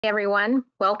Hey everyone,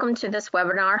 welcome to this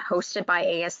webinar hosted by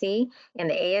ASE and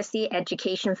the ASE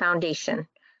Education Foundation.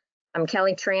 I'm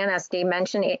Kelly Tran, as Dave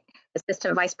mentioned,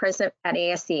 Assistant Vice President at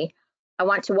ASE. I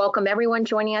want to welcome everyone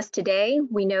joining us today.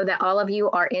 We know that all of you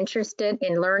are interested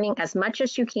in learning as much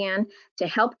as you can to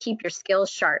help keep your skills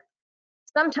sharp.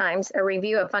 Sometimes a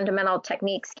review of fundamental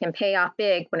techniques can pay off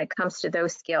big when it comes to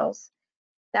those skills.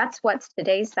 That's what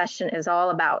today's session is all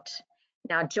about.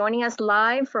 Now, joining us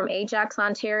live from Ajax,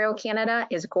 Ontario, Canada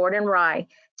is Gordon Wry,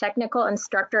 Technical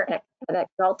Instructor at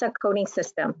Axalta Coating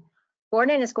System.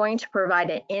 Gordon is going to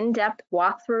provide an in-depth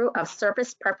walkthrough of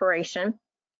surface preparation,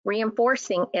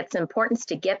 reinforcing its importance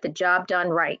to get the job done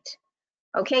right.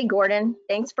 Okay, Gordon,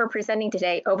 thanks for presenting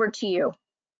today. Over to you.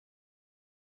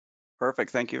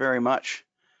 Perfect, thank you very much.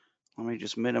 Let me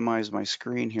just minimize my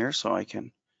screen here so I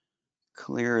can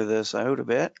clear this out a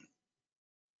bit.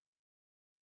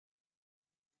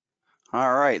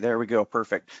 All right, there we go,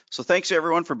 perfect. So thanks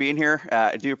everyone for being here.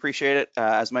 I do appreciate it.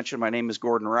 As mentioned, my name is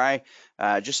Gordon Wry.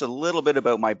 Just a little bit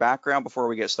about my background before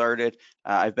we get started.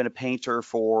 I've been a painter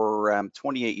for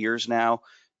 28 years now.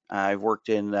 I've worked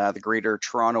in the greater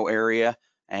Toronto area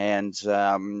and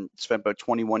spent about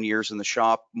 21 years in the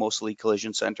shop, mostly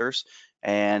collision centers.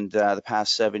 And the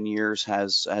past 7 years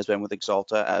has been with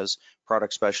Axalta as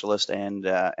product specialist and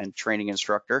training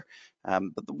instructor.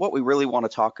 But what we really want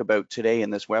to talk about today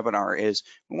in this webinar is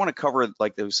we want to cover,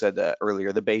 like they said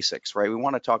earlier, the basics, right? We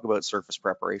want to talk about surface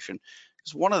preparation.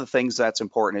 Because one of the things that's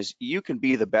important is you can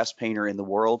be the best painter in the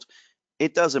world.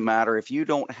 It doesn't matter if you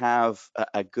don't have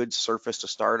a good surface to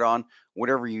start on.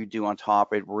 Whatever you do on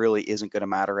top, it really isn't going to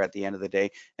matter at the end of the day,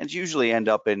 and usually end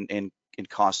up in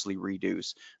costly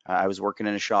redos. I was working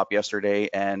in a shop yesterday,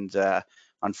 and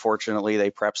unfortunately, they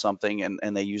prepped something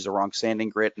and they used the wrong sanding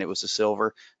grit, and it was a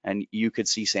silver, and you could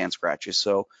see sand scratches.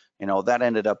 So, that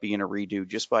ended up being a redo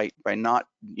just by not,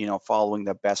 following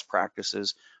the best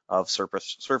practices of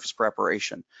surface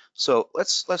preparation. So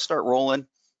let's start rolling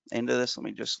into this. Let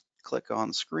me just click on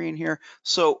the screen here.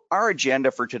 So our agenda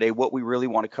for today, what we really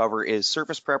want to cover is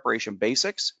surface preparation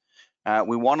basics.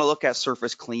 We want to look at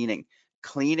surface cleaning.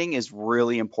 Cleaning is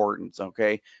really important,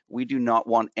 okay? We do not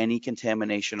want any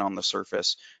contamination on the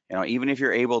surface. Even if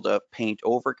you're able to paint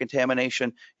over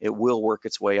contamination, it will work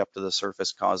its way up to the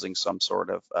surface, causing some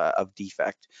sort of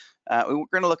defect. We're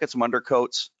going to look at some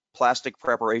undercoats. Plastic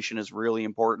preparation is really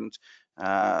important.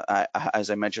 As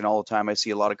I mentioned all the time, I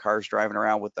see a lot of cars driving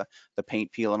around with the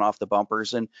paint peeling off the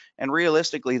bumpers, and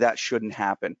realistically, that shouldn't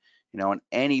happen. In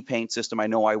any paint system, I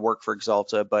know I work for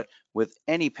Axalta, but with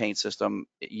any paint system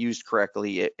used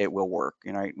correctly, it will work.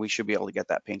 We should be able to get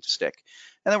that paint to stick.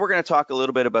 And then we're going to talk a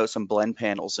little bit about some blend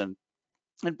panels and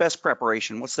best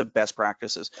preparation. What's the best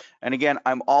practices? And again,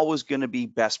 I'm always going to be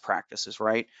best practices,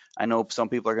 right? I know some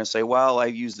people are going to say, well, I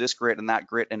used this grit and that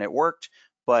grit and it worked.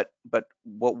 But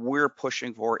what we're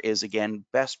pushing for is, again,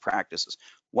 best practices.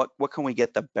 What can we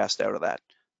get the best out of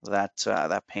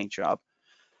that paint job?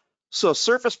 So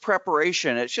surface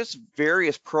preparation, it's just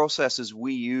various processes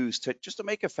we use to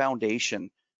make a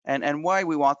foundation. And why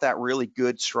we want that really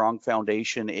good, strong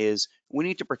foundation is we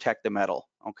need to protect the metal,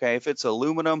 okay? If it's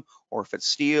aluminum or if it's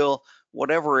steel,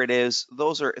 whatever it is,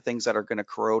 those are things that are going to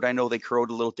corrode. I know they corrode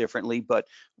a little differently, but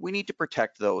we need to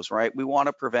protect those, right? We want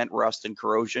to prevent rust and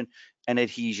corrosion and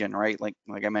adhesion, right? Like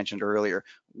I mentioned earlier,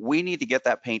 we need to get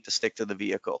that paint to stick to the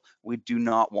vehicle. We do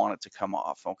not want it to come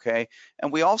off, okay?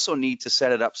 And we also need to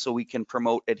set it up so we can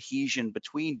promote adhesion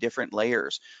between different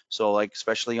layers. So like,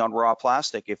 especially on raw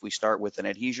plastic, if we start with an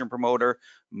adhesion promoter,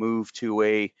 move to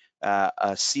a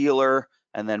sealer,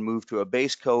 and then move to a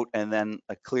base coat and then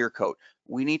a clear coat,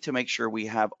 we need to make sure we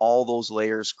have all those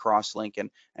layers cross-link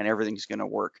and everything's going to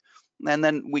work. And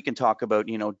then we can talk about,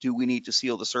 do we need to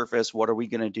seal the surface? What are we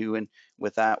going to do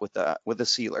with that with the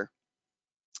sealer?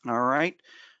 All right.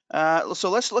 So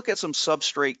let's look at some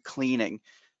substrate cleaning.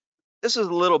 This is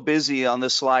a little busy on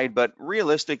this slide, but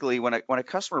realistically, when a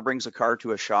customer brings a car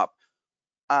to a shop,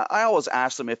 I always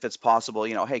ask them if it's possible,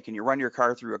 hey, can you run your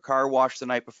car through a car wash the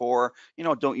night before?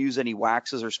 Don't use any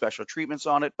waxes or special treatments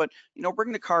on it, but,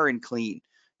 bring the car in clean.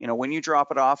 When you drop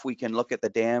it off, we can look at the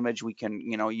damage. We can,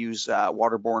 use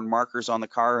waterborne markers on the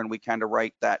car, and we kind of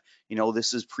write that,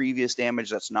 this is previous damage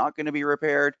that's not going to be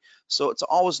repaired. So it's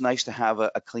always nice to have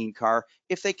a clean car.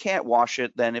 If they can't wash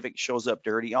it, then if it shows up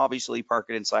dirty, obviously park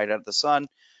it inside out of the sun.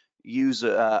 Use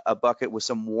a bucket with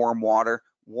some warm water.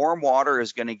 Warm water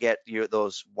is going to get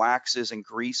those waxes and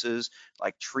greases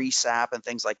like tree sap and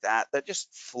things like that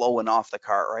just flowing off the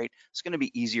car, right? It's going to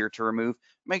be easier to remove.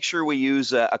 Make sure we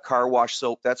use a car wash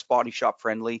soap that's body shop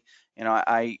friendly.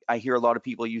 I hear a lot of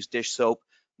people use dish soap.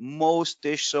 Most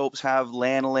dish soaps have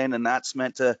lanolin, and that's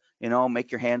meant to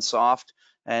make your hands soft.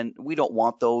 and we don't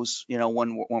want those, you know,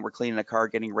 when we're cleaning a car,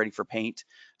 getting ready for paint.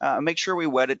 Make sure we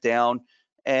wet it down,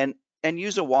 and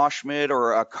use a wash mitt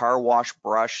or a car wash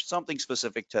brush, something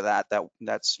specific to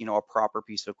that's, you know, a proper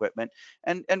piece of equipment,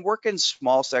 and work in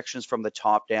small sections from the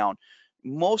top down.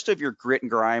 Most of your grit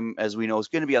and grime, as we know, is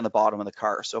going to be on the bottom of the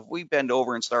car. So if we bend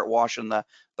over and start washing the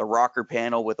rocker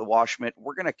panel with a wash mitt,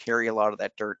 we're going to carry a lot of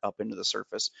that dirt up into the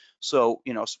surface. So,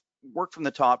 you know, work from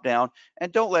the top down,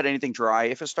 and don't let anything dry.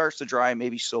 If it starts to dry,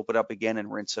 maybe soap it up again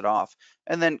and rinse it off.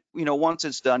 And then, you know, once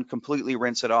it's done, completely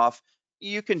rinse it off.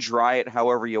 You can dry it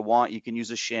however you want. You can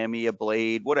use a chamois, a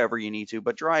blade, whatever you need to,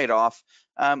 but dry it off.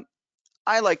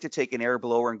 I like to take an air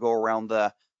blower and go around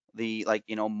the like,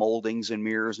 you know, moldings and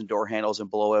mirrors and door handles and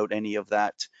blow out any of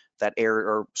that air,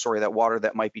 or sorry, that water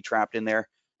that might be trapped in there.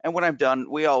 And when I'm done,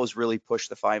 we always really push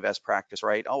the 5S practice,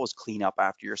 right? Always clean up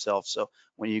after yourself. So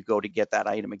when you go to get that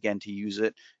item again to use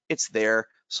it, it's there.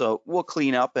 So we'll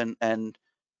clean up and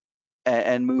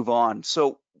move on.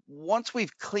 So once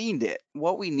we've cleaned it,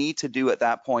 what we need to do at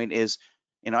that point is,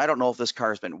 you know, I don't know if this car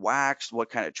has been waxed, what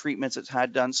kind of treatments it's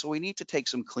had done. So we need to take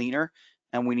some cleaner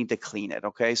and we need to clean it.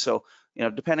 Okay. So, you know,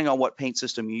 depending on what paint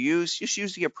system you use, just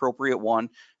use the appropriate one,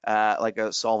 like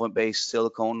a solvent-based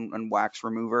silicone and wax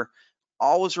remover.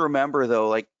 Always remember though,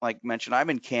 like mentioned, I'm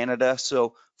in Canada.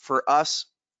 So for us,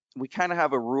 we kind of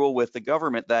have a rule with the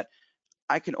government that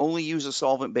I can only use a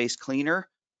solvent-based cleaner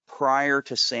prior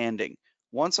to sanding.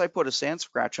 Once I put a sand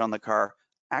scratch on the car,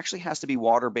 actually has to be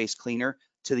water-based cleaner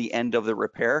to the end of the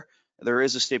repair. There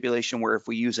is a stipulation where if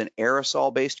we use an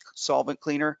aerosol-based solvent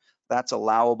cleaner, that's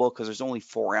allowable because there's only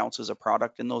 4 ounces of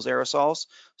product in those aerosols.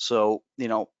 So, you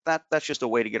know, that's just a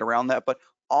way to get around that. But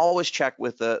always check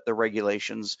with the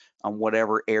regulations on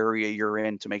whatever area you're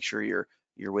in to make sure you're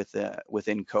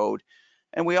within code.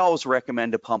 And we always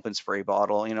recommend a pump and spray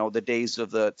bottle. You know, the days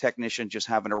of the technician just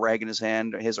having a rag in his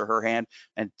hand, his or her hand,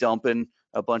 and dumping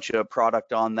a bunch of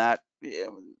product on that,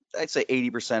 I'd say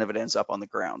 80% of it ends up on the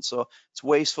ground. So it's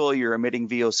wasteful, you're emitting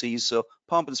VOCs. So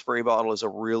pump and spray bottle is a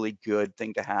really good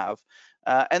thing to have.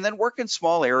 And then work in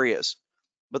small areas.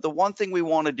 But the one thing we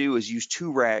want to do is use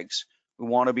 2 rags. We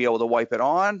want to be able to wipe it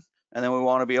on, and then we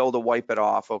want to be able to wipe it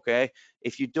off, okay?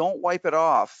 If you don't wipe it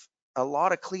off, a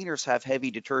lot of cleaners have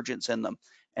heavy detergents in them.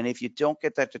 And if you don't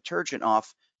get that detergent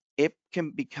off, it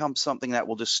can become something that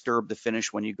will disturb the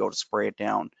finish when you go to spray it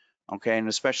down. Okay, and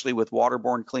especially with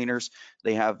waterborne cleaners,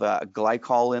 they have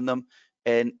glycol in them,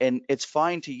 and it's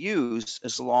fine to use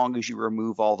as long as you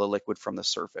remove all the liquid from the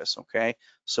surface. Okay,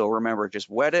 so remember, just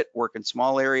wet it, work in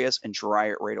small areas, and dry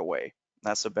it right away.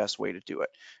 That's the best way to do it.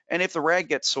 And if the rag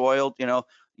gets soiled, you know,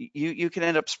 you can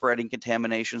end up spreading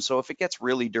contamination. So if it gets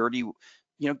really dirty, you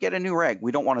know, get a new rag.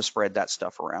 We don't want to spread that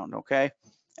stuff around, okay?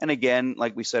 And again,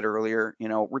 like we said earlier, you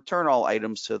know, return all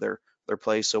items to their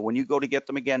place. So when you go to get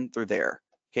them again, they're there.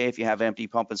 Okay, if you have empty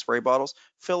pump and spray bottles,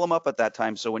 fill them up at that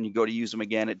time. So when you go to use them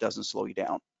again, it doesn't slow you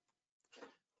down.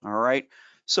 All right.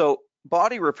 So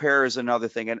body repair is another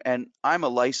thing. And I'm a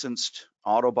licensed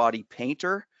auto body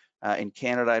painter in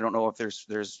Canada. I don't know if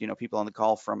there's you know, people on the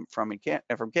call from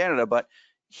Canada, but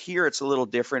here it's a little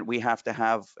different. We have to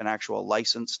have an actual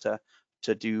license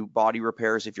to do body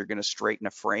repairs if you're going to straighten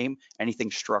a frame,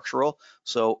 anything structural.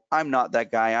 So I'm not that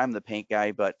guy. I'm the paint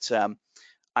guy, but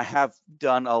I have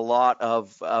done a lot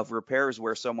of repairs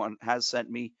where someone has sent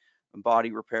me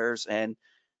body repairs, and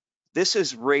this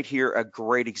is right here a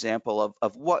great example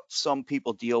of what some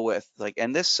people deal with. Like,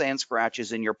 and this sand scratch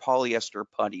is in your polyester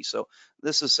putty. So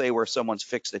this is, say, where someone's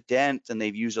fixed a dent and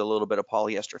they've used a little bit of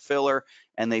polyester filler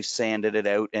and they've sanded it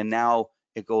out, and now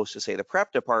it goes to, say, the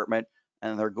prep department,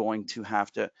 and they're going to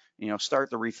have to, you know, start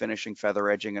the refinishing, feather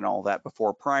edging, and all that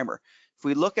before primer. If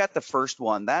we look at the first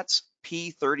one, that's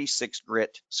P36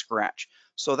 grit scratch.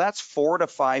 So that's 4 to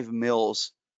 5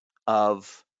 mils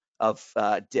of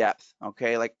depth.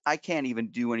 Okay, like I can't even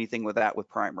do anything with that with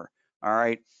primer. All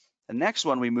right, the next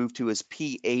one we move to is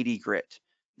P80 grit.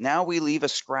 Now we leave a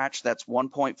scratch that's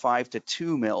 1.5 to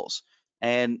 2 mils.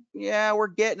 And yeah, we're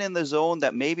getting in the zone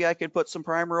that maybe I could put some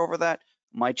primer over that.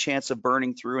 My chance of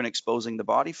burning through and exposing the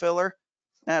body filler,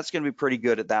 that's going to be pretty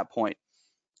good at that point.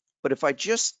 But if I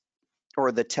just,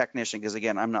 or the technician, because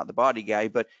again, I'm not the body guy,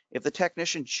 but if the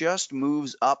technician just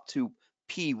moves up to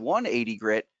P180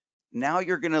 grit, now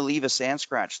you're going to leave a sand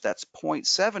scratch that's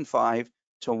 0.75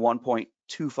 to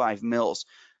 1.25 mils.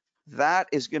 That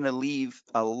is going to leave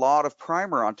a lot of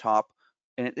primer on top,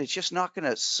 and it's just not going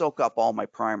to soak up all my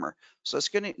primer. So it's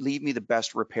going to leave me the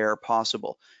best repair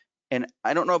possible. And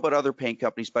I don't know about other paint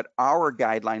companies, but our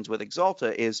guidelines with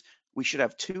Axalta is we should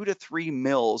have 2 to 3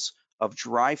 mils of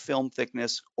dry film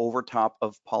thickness over top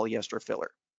of polyester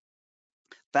filler.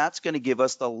 That's going to give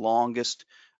us the longest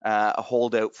a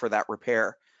holdout for that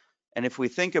repair. And if we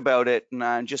think about it,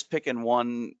 and just picking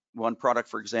one product,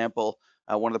 for example,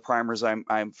 one of the primers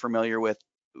I'm familiar with,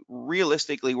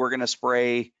 realistically, we're going to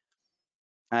spray,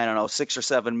 I don't know, 6 or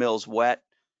 7 mils wet.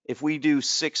 If we do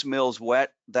 6 mils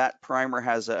wet, that primer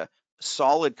has a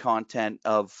solid content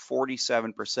of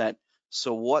 47%.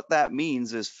 So what that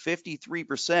means is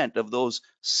 53% of those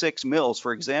 6 mils,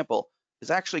 for example,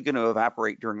 is actually going to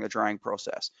evaporate during the drying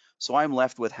process. So I'm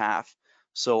left with half.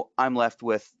 So I'm left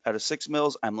with, out of 6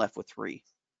 mils, I'm left with 3.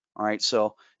 All right,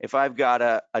 so if I've got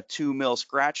a 2 mil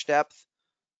scratch depth,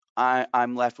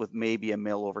 I'm left with maybe a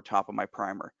mil over top of my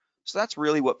primer. So that's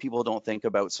really what people don't think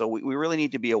about. So we really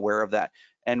need to be aware of that.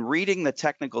 And reading the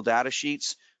technical data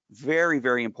sheets, very,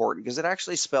 very important, because it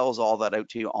actually spells all that out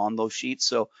to you on those sheets.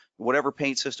 So whatever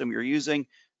paint system you're using,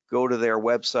 go to their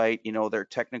website, you know, their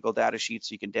technical data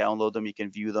sheets, you can download them, you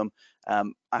can view them.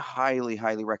 I highly,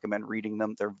 highly recommend reading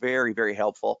them. They're very, very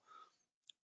helpful.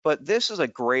 But this is a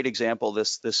great example,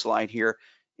 this slide here.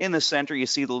 In the center, you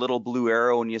see the little blue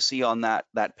arrow, and you see on that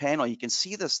panel, you can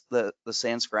see the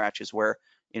sand scratches where,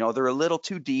 you know, they're a little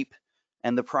too deep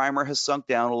and the primer has sunk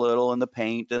down a little in the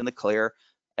paint and the clear,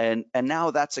 and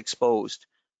now that's exposed.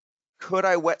 Could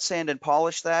I wet sand and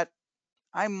polish that?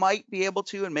 I might be able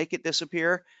to and make it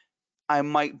disappear. I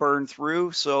might burn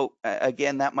through. So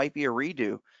again, that might be a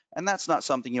redo. And that's not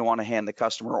something you want to hand the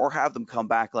customer or have them come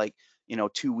back like, you know,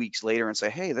 2 weeks later and say,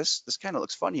 hey, this kind of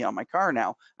looks funny on my car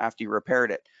now after you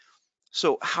repaired it.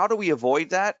 So how do we avoid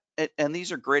that? And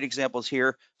these are great examples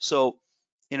here. So,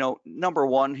 you know, number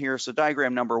one here, so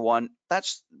diagram number one,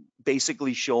 that's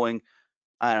basically showing,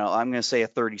 I don't know, I'm going to say a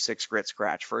 36 grit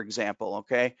scratch, for example,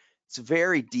 okay? It's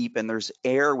very deep and there's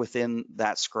air within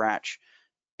that scratch.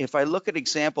 If I look at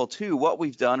example 2, what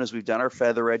we've done is we've done our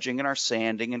feather edging and our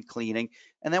sanding and cleaning,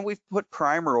 and then we've put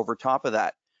primer over top of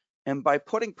that. And by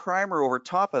putting primer over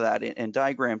top of that in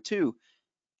diagram 2,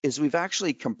 is we've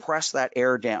actually compressed that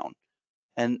air down.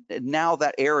 And now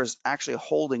that air is actually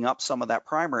holding up some of that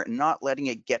primer and not letting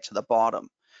it get to the bottom.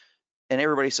 And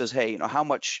everybody says, hey, you know, how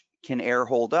much can air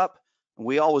hold up?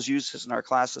 We always use this in our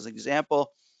class as an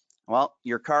example. Well,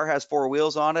 your car has 4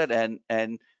 wheels on it, and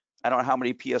I don't know how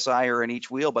many PSI are in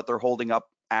each wheel, but they're holding up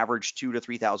average 2,000 to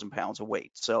 3,000 pounds of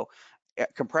weight. So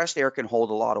compressed air can hold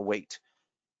a lot of weight.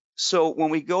 So when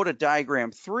we go to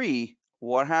diagram 3,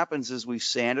 what happens is we've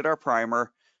sanded our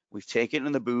primer, we've taken it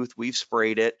in the booth, we've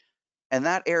sprayed it, and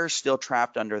that air is still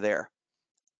trapped under there.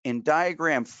 In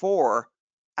diagram 4,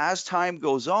 as time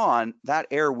goes on, that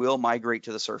air will migrate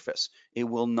to the surface. It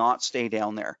will not stay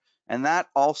down there. And that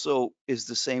also is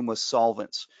the same with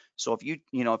solvents. So if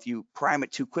you prime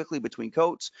it too quickly between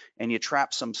coats and you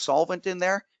trap some solvent in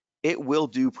there, it will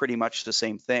do pretty much the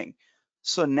same thing.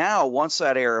 So now once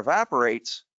that air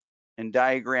evaporates, in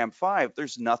diagram 5,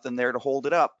 there's nothing there to hold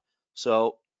it up.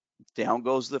 So down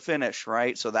goes the finish,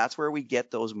 right? So that's where we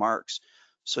get those marks.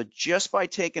 So just by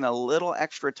taking a little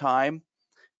extra time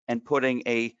and putting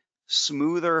a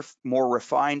smoother, more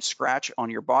refined scratch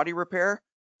on your body repair,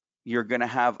 you're going to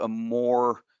have a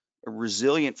more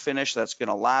resilient finish that's going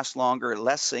to last longer,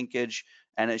 less sinkage,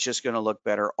 and it's just going to look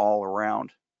better all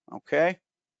around. Okay.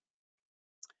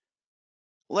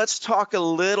 Let's talk a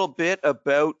little bit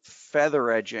about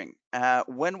feather edging.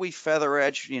 When we feather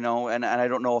edge, you know, and I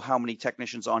don't know how many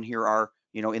technicians on here are,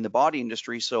 you know, in the body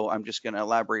industry, so I'm just going to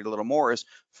elaborate a little more. Is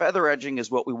feather edging is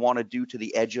what we want to do to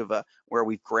the edge of where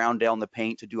we've ground down the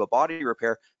paint to do a body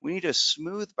repair. We need to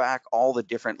smooth back all the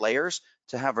different layers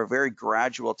to have a very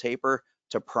gradual taper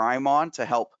to prime on to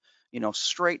help, you know,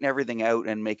 straighten everything out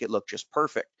and make it look just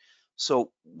perfect.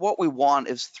 So what we want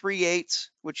is 3/8,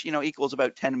 which, you know, equals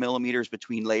about 10 millimeters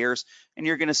between layers. And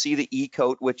you're going to see the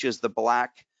E-coat, which is the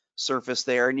black surface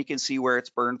there. And you can see where it's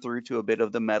burned through to a bit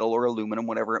of the metal or aluminum,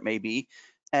 whatever it may be.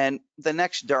 And the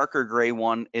next darker gray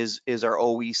one is our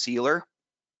OE sealer.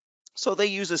 So they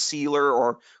use a sealer,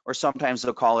 or sometimes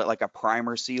they'll call it like a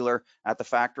primer sealer at the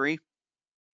factory.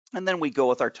 And then we go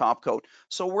with our top coat.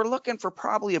 So we're looking for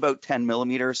probably about 10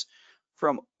 millimeters.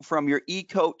 From your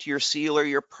E-coat to your sealer,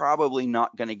 you're probably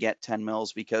not going to get 10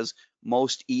 mils because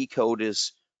most E-coat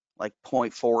is like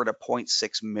 0.4 to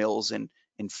 0.6 mils in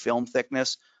film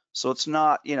thickness. So it's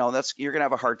not, you know, you're going to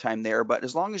have a hard time there. But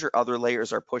as long as your other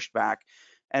layers are pushed back,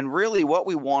 and really what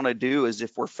we want to do is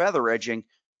if we're feather edging,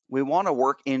 we want to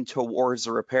work in towards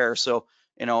the repair. So,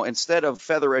 you know, instead of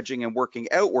feather edging and working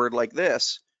outward like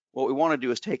this, what we want to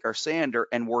do is take our sander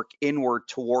and work inward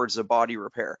towards the body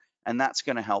repair. And that's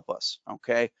going to help us,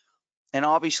 okay? And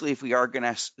obviously, if we are going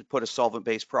to put a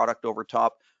solvent-based product over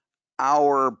top,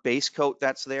 our base coat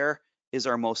that's there is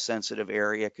our most sensitive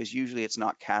area because usually it's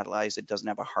not catalyzed, it doesn't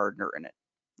have a hardener in it,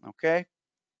 okay?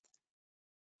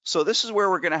 So this is where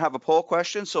we're going to have a poll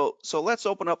question. So let's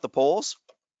open up the polls.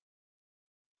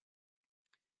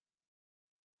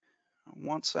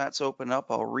 Once that's opened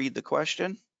up, I'll read the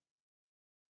question.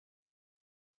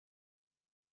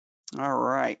 All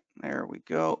right, there we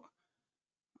go.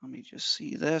 Let me just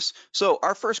see this. So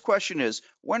our first question is,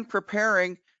 when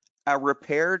preparing a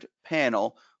repaired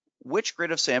panel, which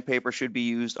grit of sandpaper should be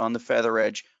used on the feather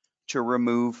edge to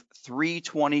remove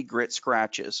 320 grit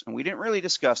scratches? And we didn't really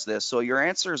discuss this. So your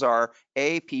answers are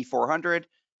A, P400,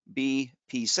 B,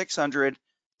 P600,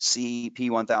 C,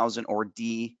 P1000, or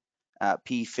D,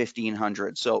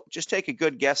 P1500. So just take a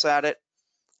good guess at it,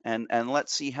 and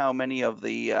let's see how many of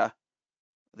the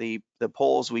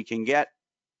polls we can get.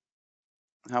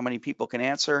 How many people can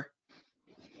answer?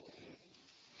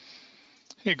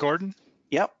 Hey, Gordon.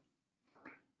 Yep.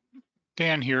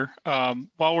 Dan here.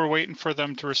 While we're waiting for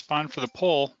them to respond for the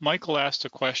poll, Michael asked a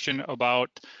question about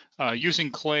using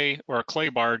clay or a clay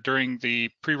bar during the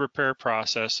pre-repair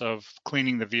process of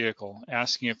cleaning the vehicle,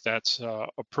 asking if that's a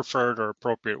preferred or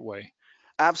appropriate way.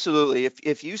 Absolutely.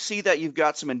 If you see that you've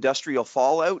got some industrial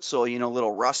fallout, so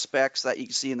little rust specks that you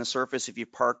can see in the surface if you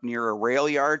park near a rail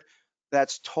yard,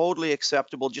 that's totally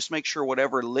acceptable. Just make sure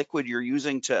whatever liquid you're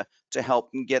using to help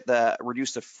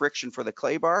reduce the friction for the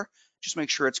clay bar, just make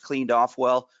sure it's cleaned off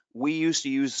well. We used to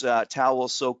use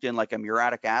towels soaked in like a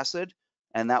muriatic acid,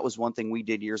 and that was one thing we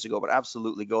did years ago, but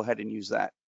absolutely go ahead and use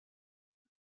that.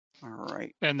 All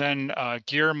right. And then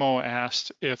Guillermo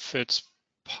asked if it's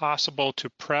possible to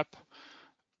prep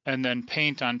and then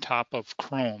paint on top of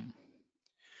chrome.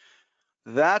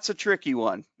 That's a tricky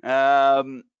one.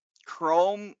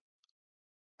 Chrome,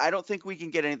 I don't think we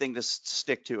can get anything to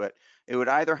stick to it. It would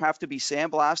either have to be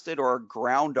sandblasted or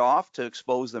ground off to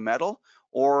expose the metal,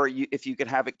 or if you could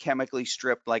have it chemically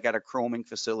stripped like at a chroming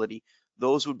facility,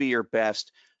 those would be your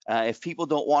best. If people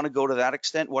don't want to go to that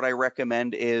extent, what I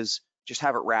recommend is just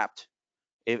have it wrapped,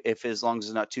 if as long as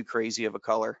it's not too crazy of a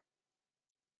color.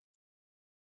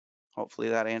 Hopefully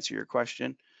that answered your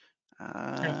question.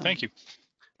 Yeah, thank you.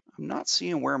 I'm not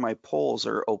seeing where my polls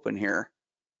are open here.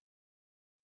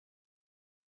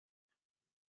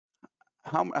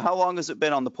 How long has it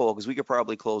been on the poll? Because we could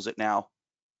probably close it now.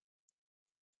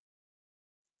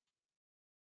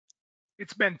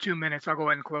 It's been 2 minutes. I'll go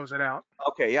ahead and close it out.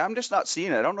 Okay, yeah, I'm just not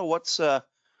seeing it. I don't know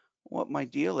what my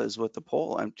deal is with the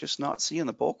poll. I'm just not seeing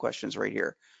the poll questions right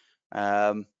here.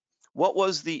 What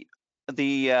was the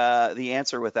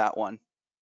answer with that one?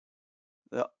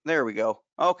 There we go.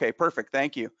 Okay, perfect.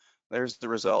 Thank you. There's the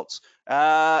results.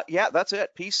 Yeah, that's it.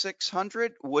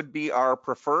 P600 would be our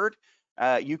preferred.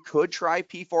 You could try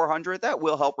P400. That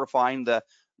will help refine the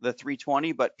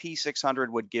 320, but P600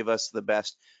 would give us the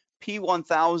best.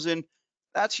 P1000,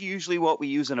 that's usually what we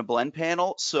use in a blend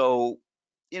panel. So,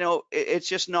 it's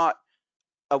just not,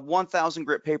 a 1000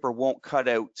 grit paper won't cut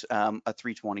out a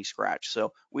 320 scratch.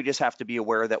 So we just have to be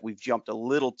aware that we've jumped a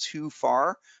little too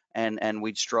far and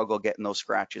we'd struggle getting those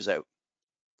scratches out.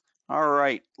 All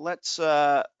right, let's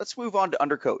move on to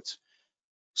undercoats.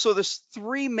 So there's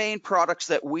three main products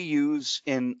that we use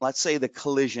in, let's say, the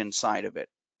collision side of it.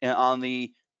 And on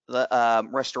the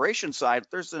restoration side,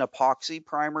 there's an epoxy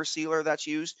primer sealer that's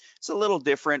used. It's a little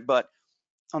different, but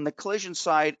on the collision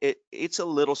side, it's a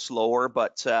little slower,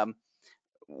 but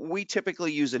we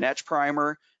typically use an etch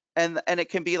primer, and it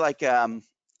can be like a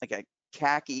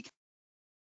khaki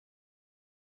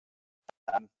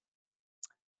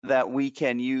that we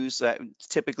can use.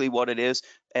 Typically what it is,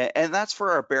 and that's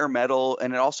for our bare metal,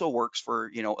 and it also works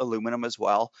for aluminum as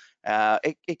well.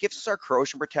 It gives us our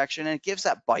corrosion protection, and it gives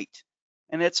that bite,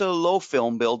 and it's a low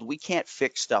film build. We can't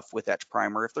fix stuff with etch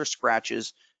primer. If there's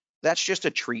scratches, that's just a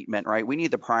treatment, right? We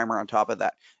need the primer on top of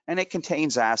that, and it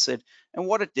contains acid, and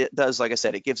what it does, like I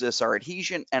said, it gives us our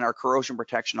adhesion and our corrosion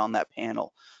protection on that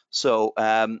panel. So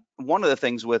one of the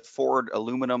things with Ford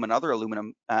aluminum and other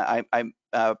aluminum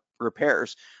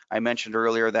repairs, I mentioned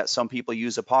earlier that some people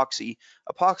use epoxy.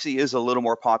 Epoxy is a little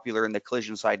more popular in the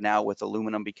collision side now with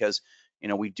aluminum because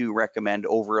we do recommend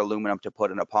over aluminum to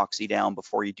put an epoxy down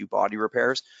before you do body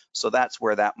repairs. So that's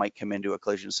where that might come into a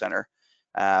collision center.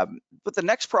 But the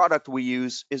next product we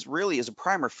use is a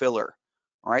primer filler.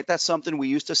 All right, that's something we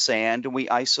use to sand and we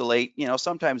isolate,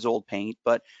 sometimes old paint,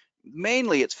 but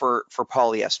mainly it's for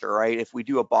polyester, right? If we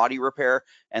do a body repair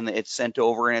and it's sent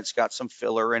over and it's got some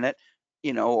filler in it,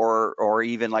 or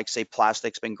even like say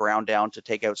plastic's been ground down to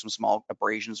take out some small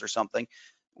abrasions or something,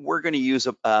 we're going to use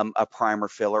a primer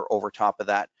filler over top of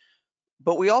that.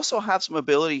 But we also have some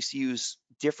abilities to use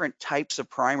different types of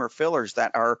primer fillers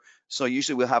that are, so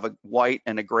usually we'll have a white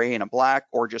and a gray and a black,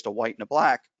 or just a white and a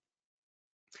black.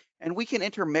 And we can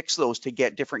intermix those to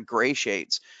get different gray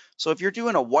shades. So if you're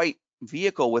doing a white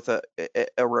vehicle with a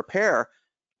repair,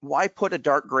 why put a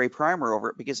dark gray primer over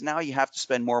it? Because now you have to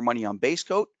spend more money on base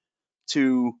coat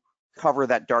to cover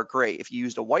that dark gray. If you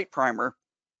used a white primer,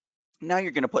 now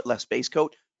you're going to put less base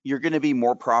coat. You're going to be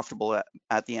more profitable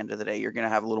at the end of the day. You're going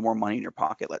to have a little more money in your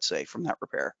pocket, let's say, from that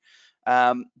repair.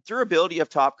 Durability of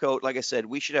top coat, like I said,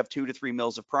 we should have 2 to 3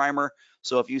 mils of primer.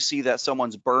 So if you see that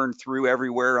someone's burned through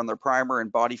everywhere on their primer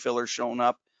and body fillers showing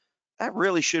up, that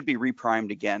really should be reprimed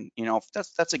again. You know,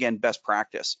 that's again best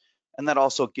practice. And that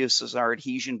also gives us our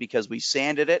adhesion because we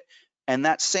sanded it, and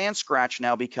that sand scratch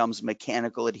now becomes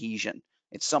mechanical adhesion.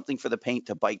 It's something for the paint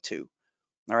to bite to.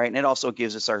 All right, and it also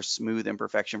gives us our smooth,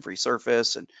 imperfection-free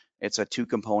surface, and it's a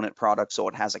 2-component product, so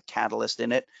it has a catalyst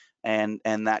in it, and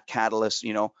that catalyst,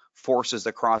 you know, forces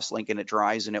the cross-link and it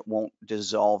dries and it won't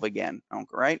dissolve again. All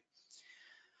right.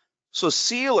 So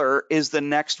sealer is the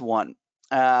next one.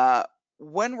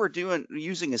 When we're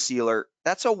using a sealer,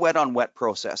 that's a wet on wet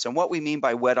process. And what we mean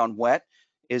by wet on wet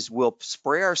is we'll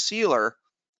spray our sealer,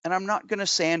 and I'm not going to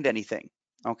sand anything.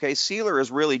 Okay, sealer is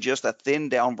really just a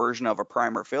thinned down version of a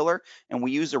primer filler, and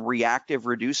we use a reactive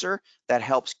reducer that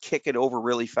helps kick it over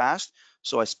really fast.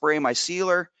 So I spray my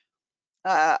sealer.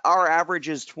 Our average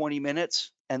is 20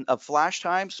 minutes and of flash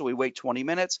time, so we wait 20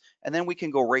 minutes, and then we can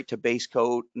go right to base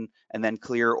coat and then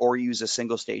clear, or use a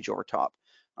single stage over top.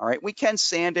 All right, we can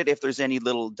sand it if there's any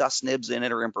little dust nibs in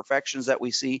it or imperfections that we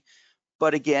see,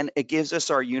 but again, it gives us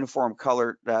our uniform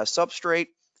colored substrate,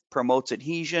 promotes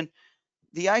adhesion.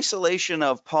 The isolation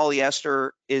of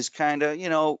polyester is kind of, you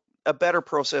know, a better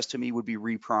process to me would be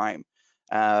reprime.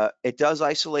 It does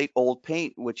isolate old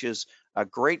paint, which is a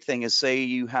great thing. Is say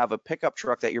you have a pickup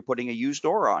truck that you're putting a used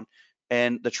door on,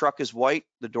 and the truck is white,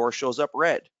 the door shows up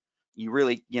red. You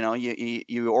really, you know,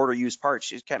 you order used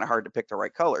parts, it's kind of hard to pick the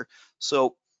right color.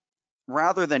 So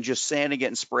rather than just sanding it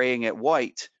and spraying it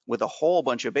white with a whole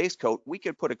bunch of base coat, we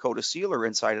could put a coat of sealer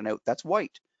inside and out that's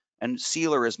white. And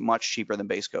sealer is much cheaper than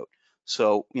base coat.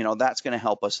 So, you know, that's going to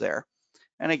help us there.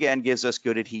 And again, gives us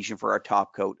good adhesion for our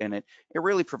top coat, and it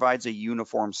really provides a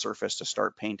uniform surface to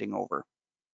start painting over.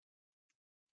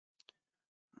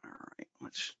 All right,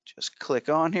 let's just click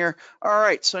on here. All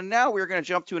right, so now we're going to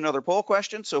jump to another poll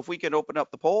question. So if we can open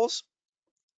up the polls.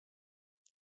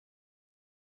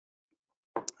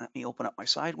 Let me open up my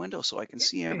side window so I can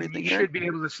see everything You here. should be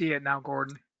able to see it now,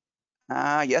 Gordon.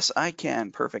 Yes, I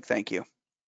can. Perfect, thank you.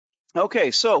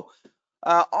 Okay, so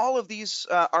all of these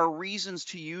are reasons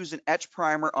to use an etch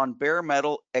primer on bare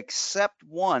metal except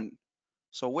one.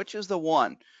 So which is the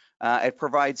one? It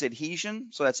provides adhesion.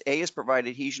 So that's A, is provide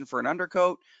adhesion for an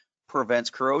undercoat. Prevents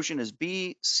corrosion is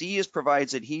B. C is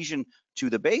provides adhesion to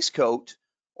the base coat.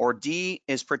 Or D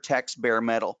is protects bare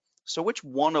metal. So which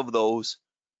one of those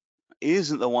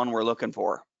isn't the one we're looking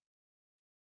for?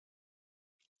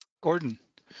 Gordon,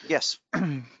 Yes.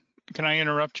 can I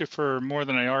interrupt you for more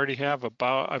than I already have?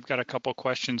 I've got a couple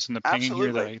questions in the pane here that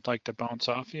Absolutely. I'd like to bounce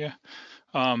off you.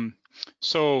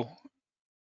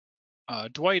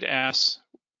 Dwight asks,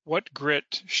 what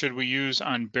grit should we use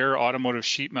on bare automotive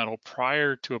sheet metal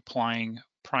prior to applying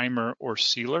primer or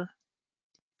sealer?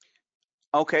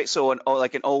 Okay, so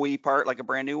like an OE part, like a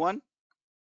brand new one?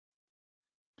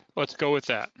 Let's go with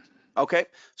that. Okay,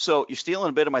 so you're stealing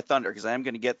a bit of my thunder because I am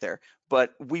going to get there,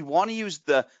 but we want to use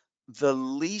the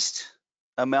least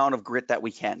amount of grit that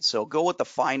we can. So go with the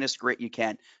finest grit you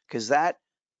can, because that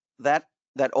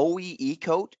OEE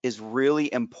coat is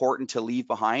really important to leave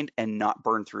behind and not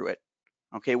burn through it.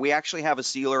 Okay, we actually have a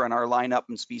sealer in our lineup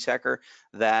in Spieshecker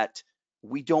that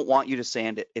we don't want you to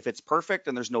sand it. If it's perfect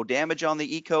and there's no damage on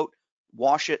the E-coat,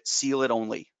 wash it, seal it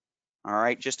only. All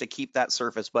right, just to keep that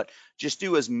surface, but just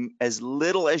do as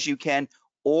little as you can,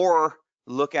 or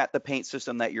look at the paint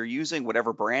system that you're using,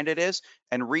 whatever brand it is,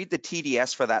 and read the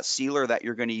TDS for that sealer that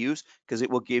you're going to use, because it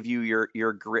will give you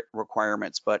your grit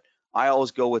requirements. But I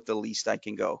always go with the least I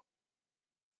can go.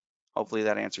 Hopefully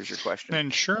that answers your question.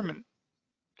 Then Sherman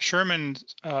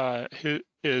who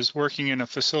is working in a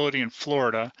facility in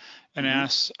Florida and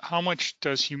asks, how much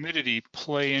does humidity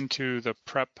play into the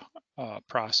prep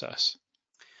process?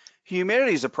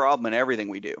 Humidity is a problem in everything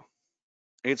we do.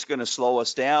 It's going to slow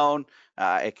us down.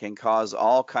 It can cause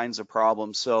all kinds of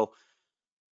problems. So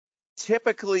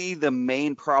typically the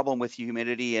main problem with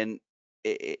humidity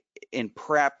in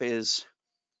prep is,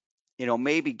 you know,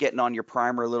 maybe getting on your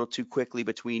primer a little too quickly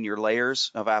between your layers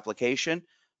of application,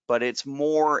 but it's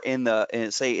more in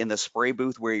the spray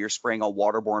booth where you're spraying a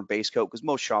waterborne base coat, because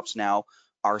most shops now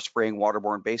are spraying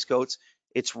waterborne base coats.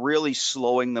 It's really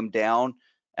slowing them down,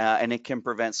 and it can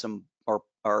prevent some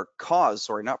cause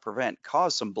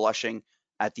some blushing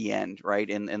at the end, right,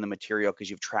 in the material, because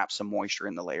you've trapped some moisture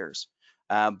in the layers.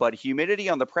 But humidity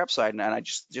on the prep side, and I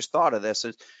just thought of this,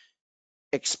 is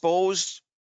exposed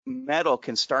metal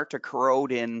can start to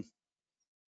corrode in,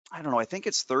 I don't know, I think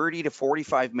it's 30 to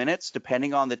 45 minutes,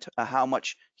 depending on how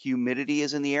much humidity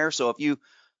is in the air. So if you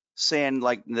sand,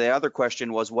 like the other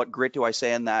question was, what grit do I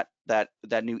sand that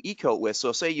new e-coat with?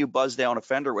 So say you buzz down a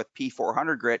fender with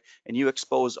P400 grit and you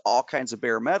expose all kinds of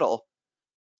bare metal.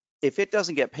 If it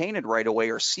doesn't get painted right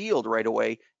away or sealed right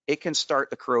away, it can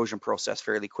start the corrosion process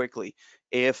fairly quickly.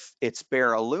 If it's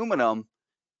bare aluminum,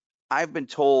 I've been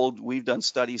told, we've done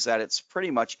studies that it's pretty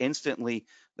much instantly,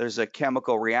 there's a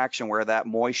chemical reaction where that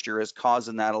moisture is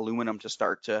causing that aluminum to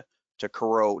start to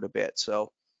corrode a bit.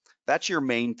 So that's your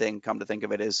main thing, come to think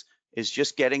of it, is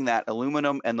just getting that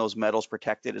aluminum and those metals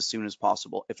protected as soon as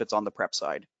possible if it's on the prep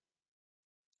side.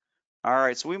 All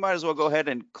right, so we might as well go ahead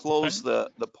and close the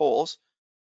polls.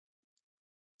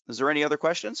 Is there any other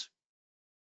questions?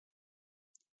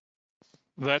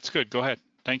 That's good. Go ahead.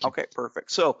 Thank you. Okay,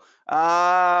 perfect. So,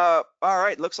 all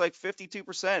right, looks like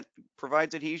 52%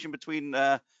 provides adhesion between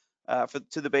to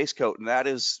the base coat, and that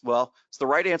is, well, it's the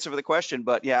right answer for the question.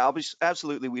 But yeah,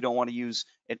 absolutely, we don't want to use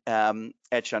it,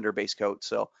 etch under base coat.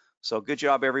 So good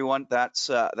job, everyone. That's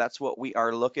what we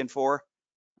are looking for.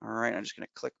 All right, I'm just going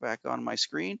to click back on my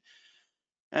screen.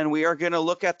 And we are going to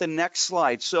look at the next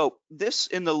slide. So this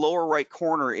in the lower right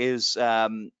corner is a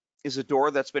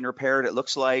door that's been repaired, it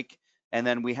looks like, and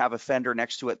then we have a fender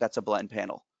next to it that's a blend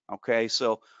panel. Okay,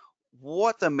 so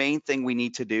what the main thing we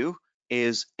need to do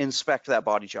is inspect that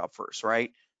body job first,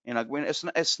 right? And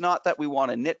it's not that we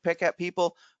want to nitpick at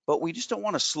people, but we just don't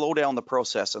want to slow down the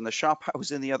process. And the shop I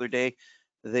was in the other day,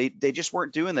 they just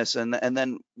weren't doing this. And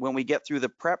then when we get through the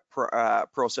prep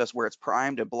process where it's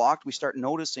primed and blocked, we start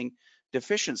noticing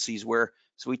deficiencies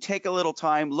so we take a little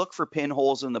time, look for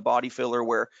pinholes in the body filler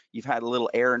where you've had a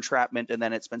little air entrapment and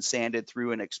then it's been sanded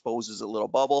through and exposes a little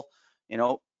bubble. You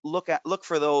know, look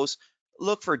for those.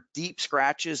 Look for deep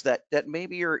scratches that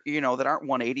maybe are, that aren't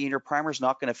 180 and your primer's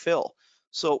not going to fill.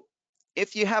 So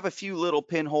if you have a few little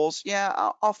pinholes,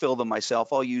 yeah, I'll fill them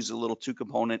myself. I'll use a little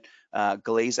 2-component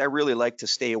glaze. I really like to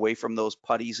stay away from those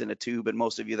putties in a tube, and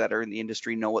most of you that are in the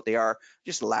industry know what they are.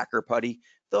 Just lacquer putty.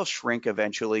 They'll shrink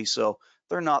eventually, so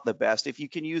they're not the best. If you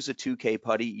can use a 2K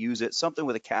putty, use it. Something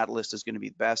with a catalyst is going to be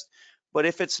the best. But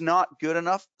if it's not good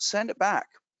enough, send it back.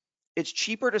 It's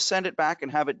cheaper to send it back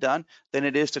and have it done than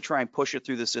it is to try and push it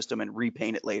through the system and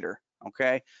repaint it later,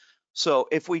 okay? So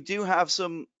if we do have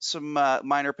some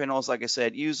minor pinholes, like I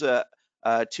said, use a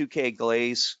 2K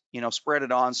glaze, spread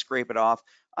it on, scrape it off.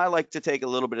 I like to take a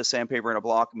little bit of sandpaper and a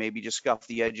block, maybe just scuff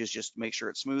the edges just to make sure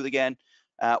it's smooth again.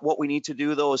 What we need to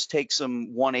do though is take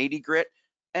some 180 grit,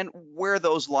 and where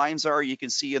those lines are, you can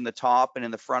see in the top and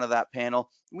in the front of that panel,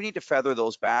 we need to feather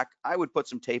those back. I would put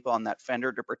some tape on that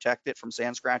fender to protect it from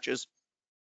sand scratches.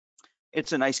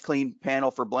 It's a nice clean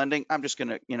panel for blending. I'm just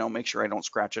gonna, make sure I don't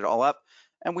scratch it all up.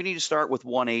 And we need to start with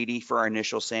 180 for our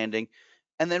initial sanding.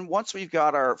 And then once we've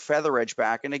got our feather edge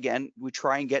back, and again, we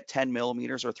try and get 10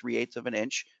 millimeters or 3/8 of an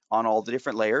inch on all the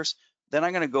different layers. Then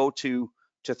I'm gonna go to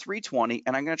 320,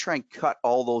 and I'm gonna try and cut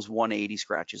all those 180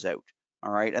 scratches out.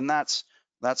 All right, and that's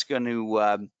going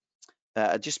to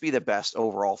just be the best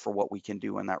overall for what we can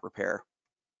do in that repair.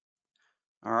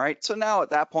 All right, so now at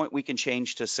that point we can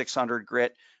change to 600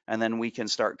 grit, and then we can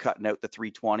start cutting out the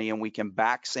 320, and we can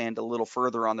back sand a little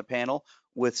further on the panel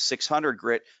with 600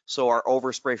 grit, so our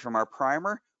overspray from our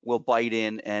primer will bite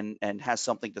in and has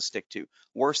something to stick to.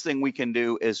 Worst thing we can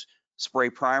do is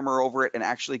spray primer over it and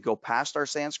actually go past our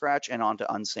sand scratch and onto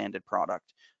unsanded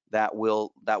product. That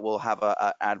will have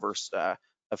a adverse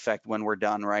effect when we're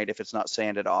done, right? If it's not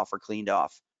sanded off or cleaned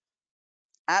off.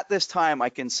 At this time, I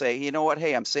can say, you know what,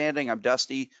 hey, I'm sanding, I'm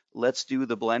dusty, let's do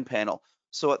the blend panel.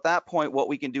 So at that point, what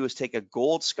we can do is take a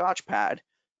gold Scotch pad,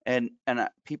 and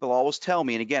people always tell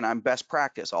me, and again, I'm best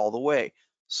practice all the way.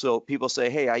 So people say,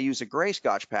 hey, I use a gray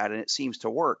Scotch pad and it seems to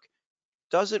work.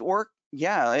 Does it work?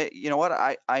 Yeah, you know what,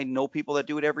 I know people that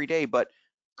do it every day, but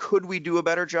could we do a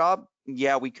better job?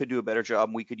 Yeah, we could do a better job,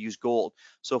 and we could use gold.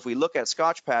 So if we look at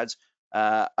Scotch pads,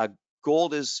 a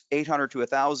gold is 800 to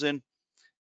 1,000.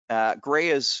 Gray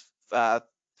is P500,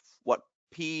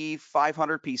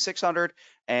 P600,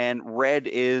 and red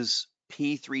is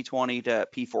P320 to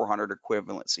P400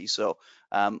 equivalency. So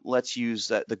let's use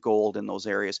the gold in those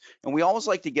areas. And we always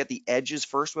like to get the edges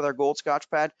first with our gold Scotch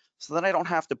pad, so then I don't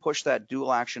have to push that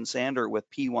dual action sander with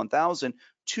P1000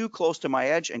 too close to my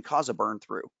edge and cause a burn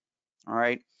through. All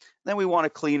right. Then we want to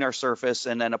clean our surface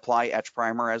and then apply etch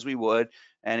primer as we would,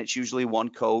 and it's usually one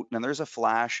coat, and there's a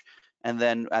flash. And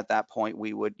then at that point,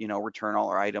 we would, return all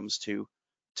our items to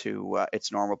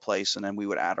its normal place, and then we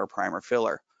would add our primer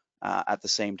filler at the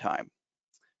same time.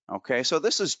 Okay, so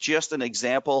this is just an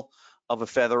example of a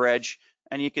feather edge,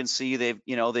 and you can see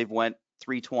they've went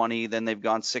 320, then they've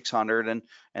gone 600, and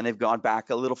they've gone back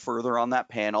a little further on that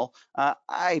panel.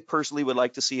 I personally would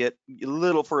like to see it a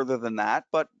little further than that,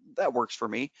 but that works for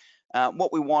me.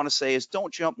 What we want to say is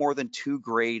don't jump more than 2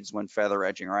 grades when feather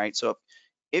edging, right? So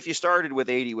if you started with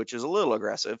 80, which is a little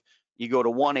aggressive, you go to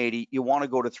 180, you want to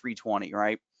go to 320,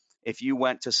 right? If you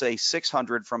went to say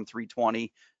 600 from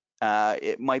 320,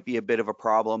 it might be a bit of a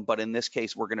problem, but in this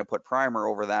case, we're going to put primer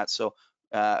over that. So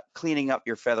cleaning up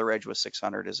your feather edge with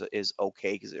 600 is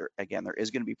okay, because again, there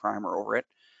is going to be primer over it.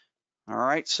 All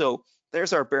right, so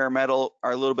there's our bare metal,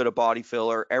 our little bit of body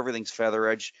filler, everything's feather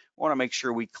edge. We want to make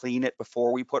sure we clean it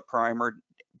before we put primer.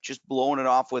 Just blowing it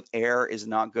off with air is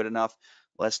not good enough.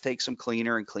 Let's take some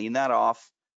cleaner and clean that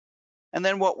off. And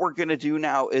then what we're going to do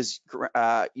now is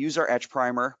use our etch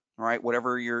primer, right?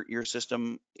 Whatever your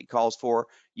system calls for,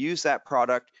 use that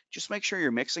product. Just make sure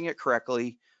you're mixing it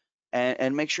correctly,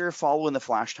 and make sure you're following the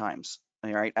flash times,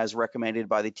 all right, as recommended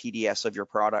by the TDS of your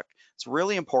product. It's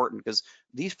really important because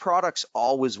these products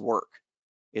always work.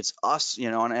 It's us,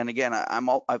 and again, I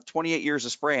have 28 years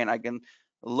of spraying. I can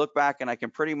look back and I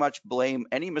can pretty much blame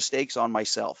any mistakes on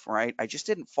myself, right? I just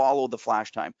didn't follow the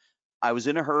flash time. I was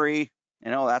in a hurry,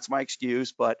 that's my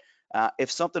excuse, but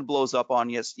if something blows up on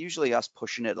you, it's usually us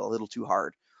pushing it a little too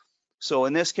hard. So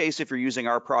in this case, if you're using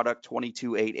our product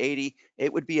 22880,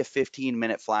 it would be a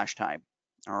 15-minute flash time.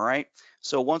 All right.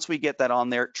 So once we get that on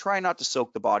there, try not to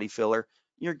soak the body filler.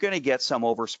 You're going to get some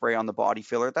overspray on the body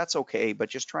filler. That's okay, but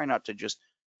just try not to just,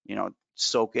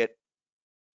 soak it.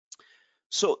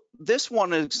 So this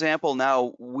one example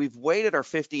now, we've waited our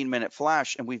 15-minute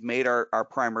flash and we've made our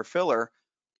primer filler,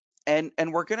 and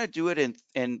we're going to do it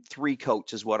in 3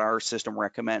 coats is what our system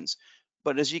recommends.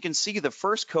 But as you can see, the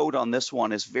first coat on this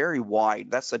one is very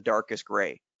wide. That's the darkest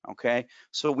gray, okay?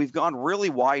 So we've gone really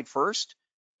wide first,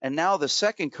 and now the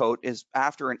second coat is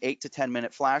after an 8 to 10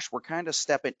 minute flash, we're kind of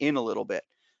stepping in a little bit.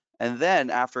 And then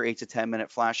after 8 to 10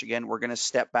 minute flash again, we're gonna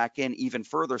step back in even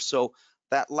further. So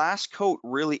that last coat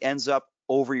really ends up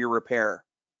over your repair,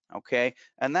 okay?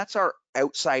 And that's our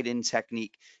outside in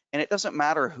technique. And it doesn't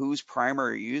matter whose primer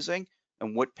you're using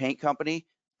and what paint company,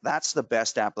 that's the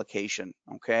best application,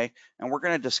 okay? And we're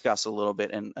going to discuss a little bit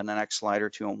in the next slide or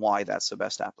two on why that's the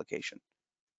best application.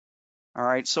 All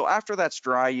right, so after that's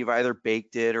dry, you've either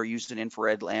baked it or used an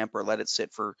infrared lamp or let it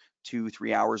sit for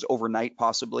 2-3 hours overnight,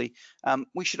 possibly.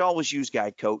 We should always use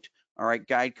guide coat. All right,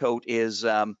 guide coat is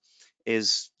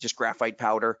just graphite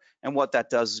powder, and what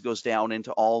that does is goes down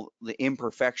into all the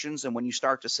imperfections, and when you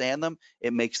start to sand them,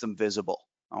 it makes them visible.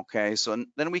 Okay, so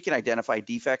then we can identify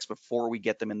defects before we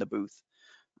get them in the booth.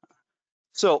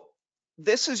 So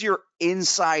this is your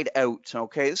inside out,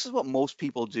 okay? This is what most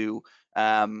people do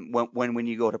when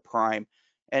you go to prime.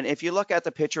 And if you look at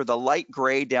the picture, the light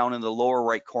gray down in the lower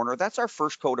right corner, that's our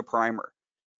first coat of primer.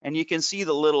 And you can see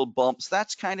the little bumps,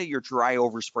 that's kind of your dry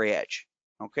overspray edge,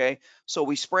 okay? So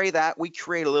we spray that, we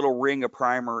create a little ring of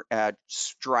primer,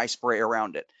 dry spray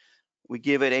around it. We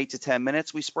give it 8 to 10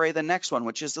 minutes, we spray the next one,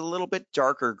 which is a little bit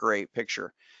darker gray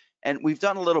picture. And we've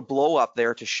done a little blow up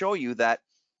there to show you that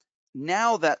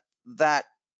now that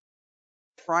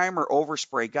primer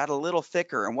overspray got a little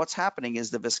thicker, and what's happening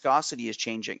is the viscosity is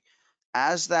changing.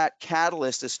 As that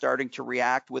catalyst is starting to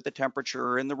react with the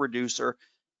temperature in the reducer,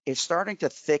 it's starting to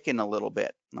thicken a little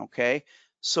bit, okay?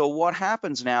 So what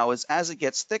happens now is as it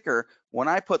gets thicker, when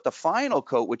I put the final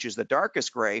coat, which is the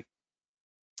darkest gray,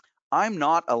 I'm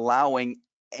not allowing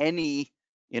any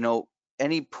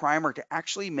primer to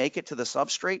actually make it to the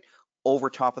substrate over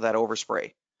top of that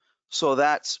overspray. So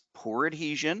that's poor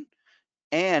adhesion.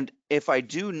 And if I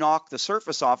do knock the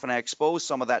surface off and I expose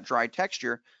some of that dry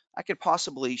texture, I could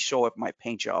possibly show up my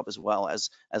paint job as well as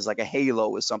like a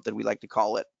halo is something we like to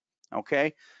call it.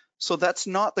 Okay, so that's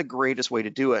not the greatest way to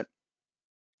do it.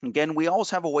 Again, we always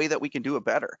have a way that we can do it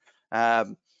better.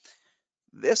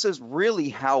 This is really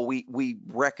how we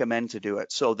recommend to do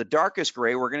it. So the darkest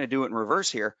gray, we're going to do it in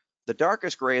reverse here. The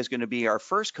darkest gray is going to be our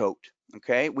first coat.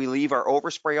 Okay, we leave our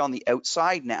overspray on the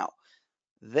outside now.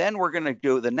 Then we're going to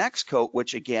do the next coat,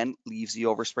 which again leaves the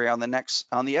overspray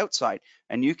on the outside.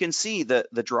 And you can see the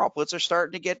droplets are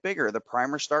starting to get bigger. The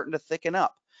primer's starting to thicken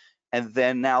up. And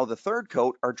then now the third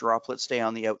coat, our droplets stay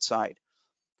on the outside.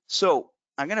 So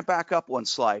I'm going to back up one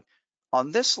slide.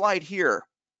 On this slide here,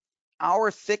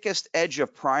 our thickest edge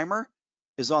of primer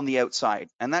is on the outside,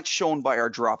 and that's shown by our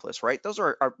droplets, right? Those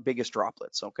are our biggest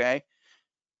droplets, okay?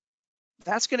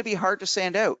 That's going to be hard to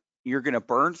sand out. You're going to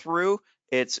burn through.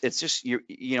 It's just,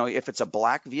 if it's a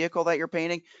black vehicle that you're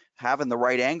painting, having the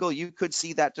right angle, you could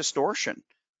see that distortion.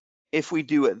 If we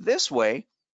do it this way,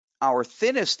 our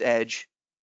thinnest edge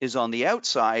is on the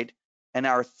outside, and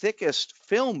our thickest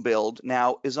film build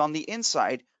now is on the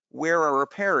inside where our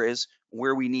repair is,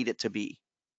 where we need it to be.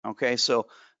 Okay, so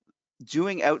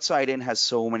doing outside in has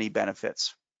so many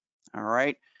benefits. All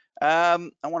right, I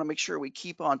want to make sure we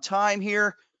keep on time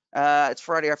here. It's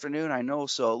Friday afternoon, I know,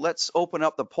 so let's open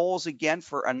up the polls again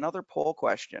for another poll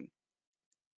question.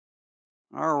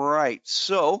 All right,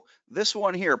 so this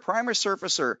one here, primer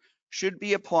surfacer should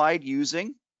be applied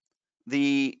using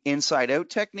the inside out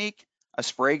technique, a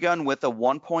spray gun with a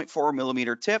 1.4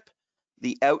 millimeter tip,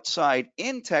 the outside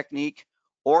in technique,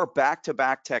 or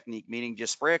back-to-back technique, meaning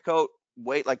just spray a coat,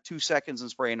 wait like 2 seconds and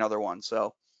spray another one.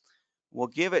 So we'll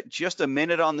give it just a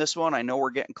minute on this one. I know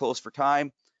we're getting close for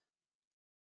time.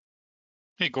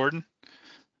 Hey, Gordon.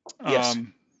 Yes.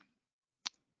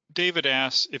 David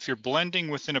asks, if you're blending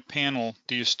within a panel,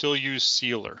 do you still use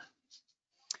sealer?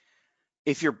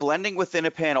 If you're blending within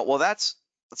a panel, well, that's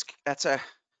a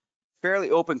fairly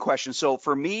open question. So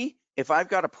for me, if I've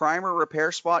got a primer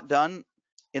repair spot done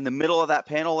in the middle of that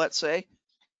panel, let's say,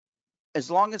 as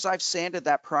long as I've sanded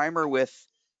that primer with,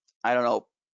 I don't know,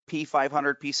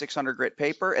 P500, P600 grit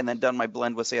paper, and then done my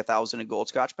blend with, say, 1,000 in gold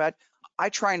Scotch pad, I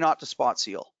try not to spot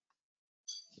seal.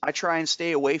 I try and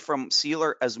stay away from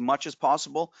sealer as much as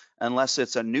possible, unless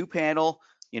it's a new panel,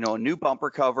 you know, a new bumper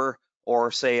cover,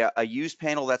 or say a used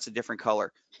panel that's a different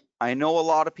color. I know a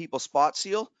lot of people spot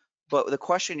seal, but the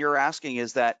question you're asking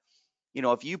is that, you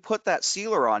know, if you put that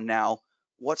sealer on now,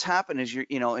 what's happened is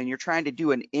and you're trying to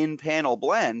do an in-panel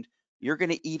blend, you're going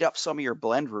to eat up some of your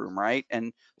blend room, right?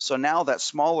 And so now that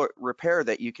smaller repair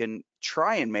that you can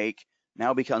try and make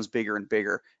now becomes bigger and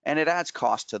bigger, and it adds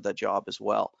cost to the job as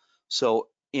well. So,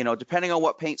 you know, depending on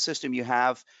what paint system you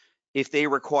have, if they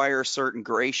require certain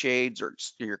gray shades or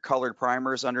your colored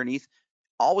primers underneath,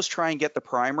 always try and get the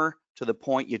primer to the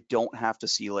point you don't have to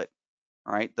seal it.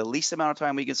 All right, the least amount of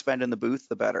time we can spend in the booth,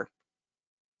 the better.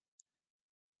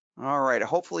 All right,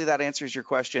 hopefully that answers your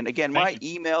question. Again, my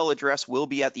email address will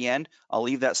be at the end. I'll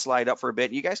leave that slide up for a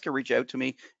bit. You guys can reach out to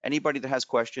me. Anybody that has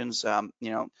questions,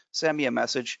 you know, send me a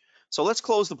message. So let's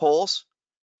close the polls.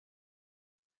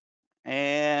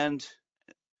 And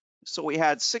so we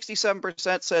had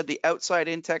 67% said the outside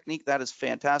in technique. That is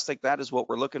fantastic. That is what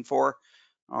we're looking for.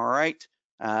 All right,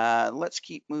 let's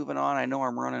keep moving on. I know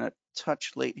I'm running a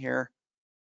touch late here.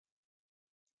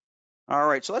 All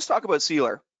right, so let's talk about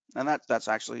sealer. And that's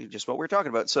actually just what we're talking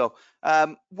about. So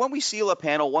when we seal a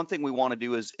panel, one thing we want to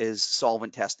do is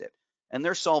solvent test it. And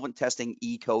they're solvent testing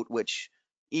E-coat, which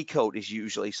E-coat is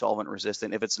usually solvent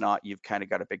resistant. If it's not, you've kind of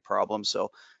got a big problem.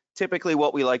 So typically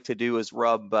what we like to do is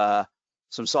rub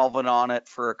some solvent on it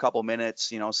for a couple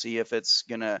minutes, you know, see if it's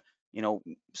gonna, you know,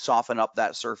 soften up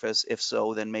that surface. If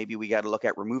so, then maybe we got to look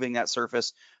at removing that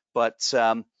surface. But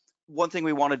one thing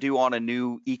we want to do on a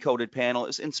new E-coated panel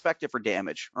is inspect it for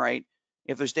damage, right?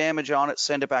 If there's damage on it,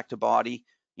 send it back to body,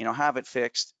 you know, have it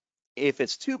fixed. If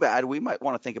it's too bad, we might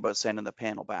want to think about sending the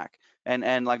panel back.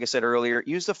 And like I said earlier,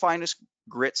 use the finest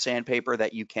grit sandpaper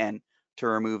that you can to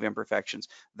remove imperfections.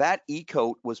 That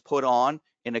E-coat was put on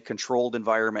in a controlled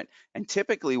environment. And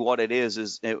typically what it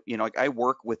is, you know, like I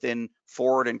work within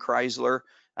Ford and Chrysler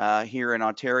here in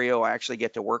Ontario. I actually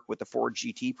get to work with the Ford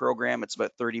GT program. It's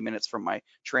about 30 minutes from my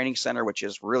training center, which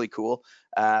is really cool.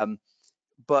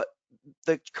 But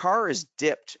the car is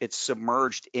dipped, it's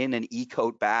submerged in an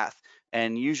E-coat bath.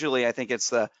 And usually I think it's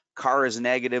the car is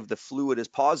negative, the fluid is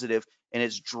positive, and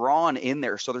it's drawn in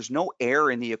there. So there's no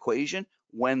air in the equation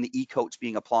when the E-coat's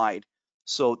being applied.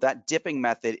 So that dipping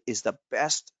method is the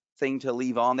best thing to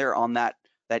leave on there on that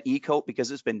E-coat,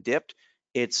 because it's been dipped.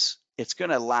 It's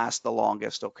gonna last the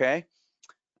longest, okay?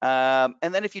 And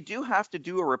then if you do have to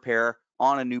do a repair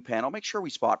on a new panel, make sure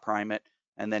we spot prime it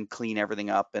and then clean everything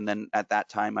up. And then at that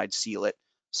time, I'd seal it.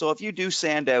 So if you do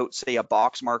sand out, say, a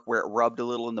box mark where it rubbed a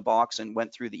little in the box and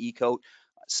went through the E-coat,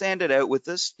 sand it out with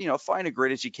this, you know, fine a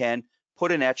grit as you can,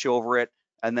 put an etch over it,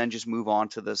 and then just move on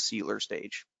to the sealer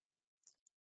stage.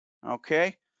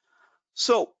 Okay,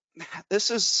 so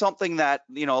this is something that,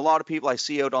 you know, a lot of people I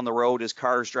see out on the road is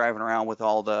cars driving around with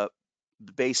all the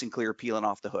base and clear peeling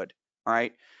off the hood. All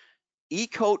right,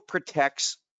 E-coat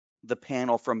protects the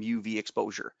panel from UV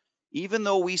exposure. Even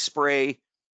though we spray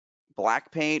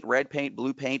black paint, red paint,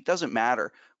 blue paint, doesn't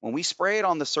matter. When we spray it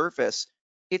on the surface,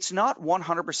 it's not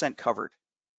 100% covered,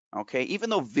 okay? Even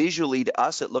though visually to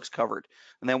us it looks covered,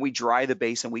 and then we dry the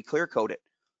base and we clear coat it.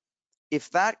 If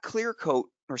that clear coat,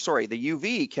 or sorry, the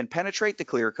UV can penetrate the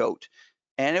clear coat,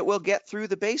 and it will get through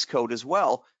the base coat as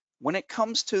well. When it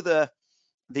comes to the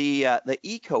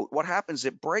E-coat, what happens,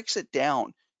 it breaks it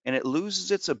down and it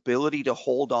loses its ability to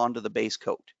hold on to the base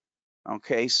coat.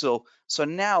 Okay, so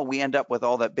now we end up with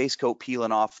all that base coat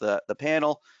peeling off the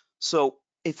panel. So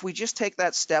if we just take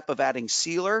that step of adding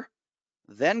sealer,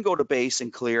 then go to base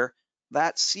and clear,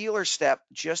 that sealer step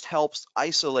just helps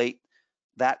isolate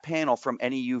that panel from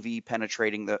any UV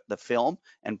penetrating the film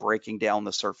and breaking down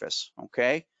the surface,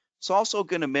 okay? It's also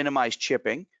gonna minimize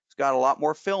chipping. It's got a lot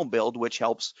more film build, which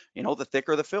helps, you know, the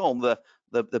thicker the film,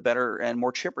 the better and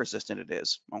more chip resistant it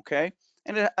is, okay?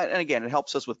 And again, it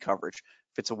helps us with coverage.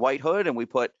 If it's a white hood and we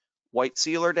put white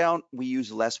sealer down, we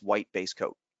use less white base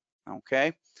coat,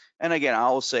 okay? And again, I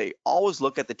will say, always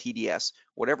look at the TDS.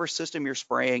 Whatever system you're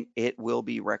spraying, it will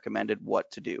be recommended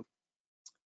what to do.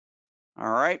 All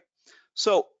right,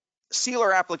 so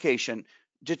sealer application,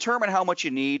 determine how much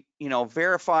you need, you know,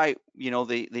 verify, you know,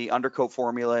 the undercoat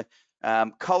formula.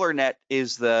 ColorNet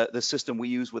is the system we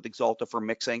use with Axalta for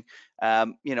mixing.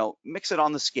 You know, mix it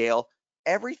on the scale.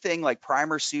 Everything like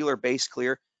primer, sealer, base,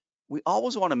 clear, we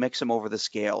always want to mix them over the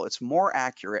scale. It's more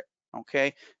accurate,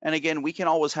 okay? And again, we can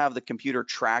always have the computer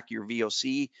track your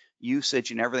VOC usage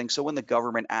and everything. So when the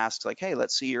government asks like, hey,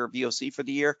 let's see your VOC for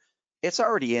the year, it's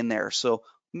already in there. So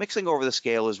mixing over the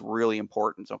scale is really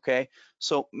important, okay?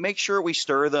 So make sure we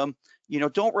stir them. You know,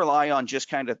 don't rely on just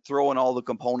kind of throwing all the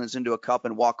components into a cup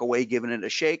and walk away giving it a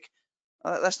shake.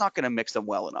 That's not going to mix them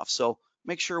well enough. So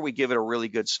make sure we give it a really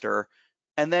good stir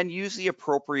and then use the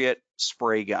appropriate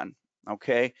spray gun,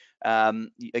 okay?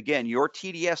 Again, your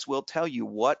TDS will tell you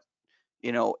what,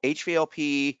 you know,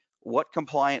 HVLP, what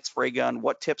compliant spray gun,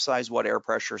 what tip size, what air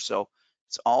pressure. So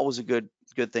it's always a good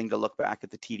thing to look back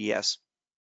at the TDS.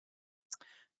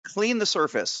 Clean the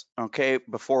surface, okay,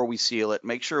 before we seal it.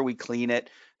 Make sure we clean it.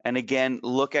 And again,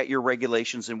 look at your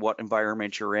regulations and what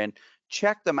environment you're in.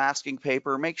 Check the masking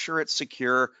paper, make sure it's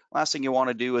secure. Last thing you want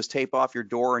to do is tape off your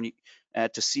door and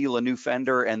to seal a new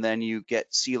fender, and then you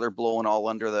get sealer blowing all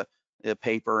under the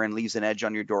paper and leaves an edge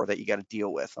on your door that you got to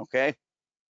deal with, okay?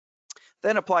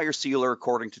 Then apply your sealer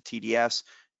according to TDS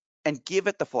and give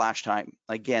it the flash time.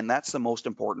 Again, that's the most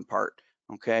important part,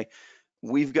 okay?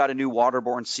 We've got a new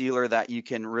waterborne sealer that you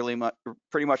can really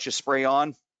pretty much just spray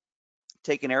on,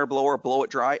 take an air blower, blow it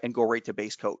dry, and go right to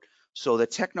base coat. So the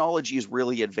technology is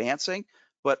really advancing,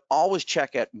 but always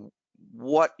check at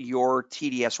what your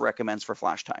TDS recommends for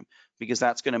flash time, because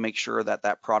that's going to make sure that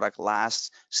that product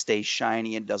lasts, stays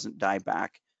shiny, and doesn't die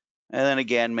back. And then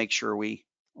again, make sure we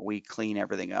clean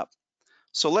everything up.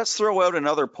 So let's throw out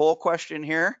another poll question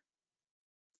here.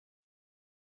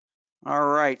 All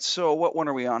right, so what one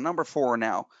are we on? Number 4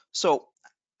 now. So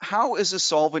how is a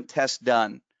solvent test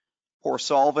done? Pour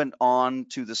solvent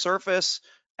onto the surface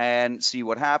and see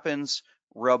what happens.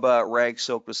 Rub a rag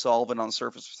soaked with solvent on the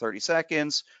surface for 30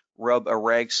 seconds. Rub a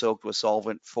rag soaked with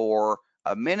solvent for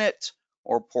a minute,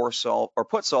 or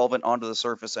put solvent onto the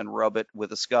surface and rub it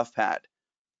with a scuff pad.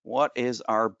 What is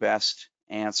our best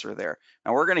answer there?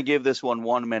 Now we're going to give this one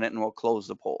 1 minute and we'll close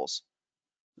the polls.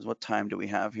 What time do we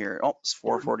have here? Oh, it's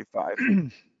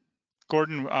 4:45.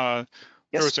 Gordon,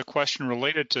 Yes. There was a question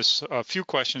related to a few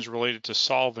questions related to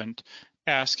solvent,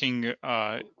 asking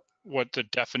what the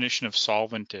definition of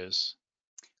solvent is.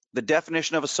 The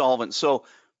definition of a solvent. So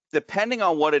depending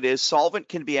on what it is, solvent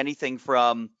can be anything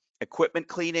from equipment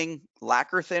cleaning,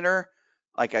 lacquer thinner,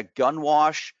 like a gun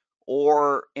wash,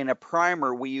 or in a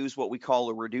primer, we use what we call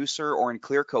a reducer, or in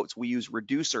clear coats, we use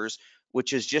reducers,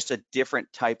 which is just a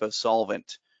different type of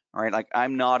solvent. All right, like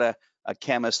I'm not a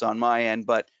chemist on my end,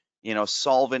 but you know,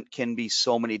 solvent can be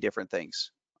so many different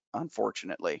things,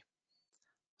 unfortunately.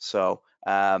 So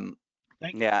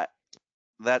yeah,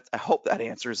 that I hope that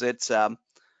answers it.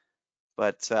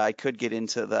 But I could get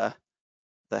into the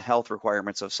health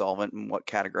requirements of solvent and what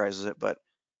categorizes it, but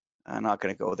I'm not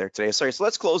going to go there today. Sorry, so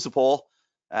let's close the poll.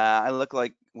 I look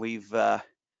like we've,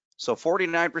 so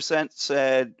 49%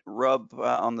 said rub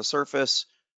on the surface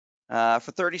for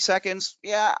 30 seconds.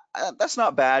 Yeah, that's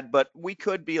not bad, but we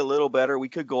could be a little better. We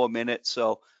could go a minute.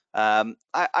 So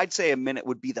I'd say a minute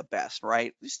would be the best,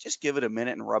 right? Just give it a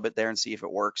minute and rub it there and see if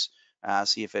it works.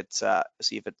 See if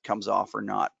it comes off or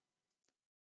not.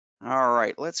 All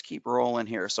right, let's keep rolling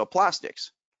here. So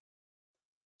plastics.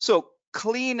 So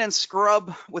clean and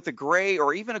scrub with a gray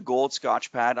or even a gold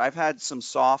Scotch pad. I've had some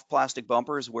soft plastic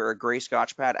bumpers where a gray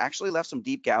Scotch pad actually left some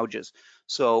deep gouges.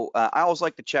 So I always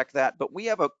like to check that, but we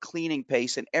have a cleaning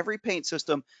paste, and every paint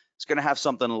system is going to have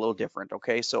something a little different,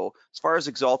 okay? So as far as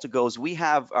Axalta goes, we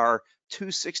have our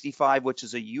 265, which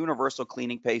is a universal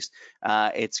cleaning paste.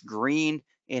 It's green.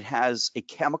 It has a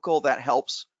chemical that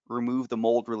helps remove the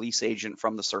mold release agent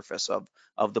from the surface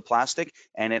of the plastic,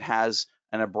 and it has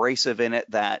an abrasive in it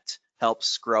that helps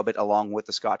scrub it along with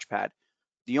the Scotch pad.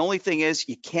 The only thing is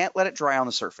you can't let it dry on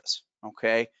the surface,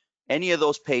 okay? Any of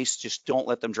those pastes, just don't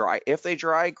let them dry. If they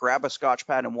dry, grab a Scotch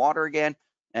pad and water again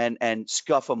and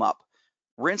scuff them up.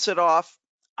 Rinse it off.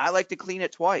 I like to clean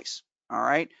it twice, all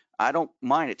right? I don't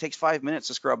mind. It takes 5 minutes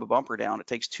to scrub a bumper down. It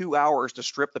takes 2 hours to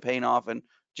strip the paint off and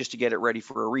just to get it ready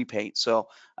for a repaint. So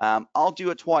I'll do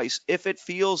it twice. If it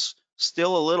feels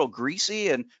still a little greasy,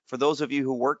 and for those of you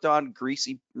who worked on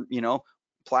greasy,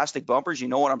 plastic bumpers, you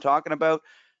know what I'm talking about,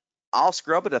 I'll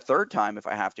scrub it a third time if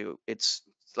I have to. It's,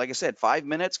 like I said, 5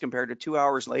 minutes compared to 2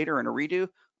 hours later in a redo.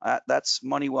 That's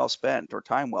money well spent or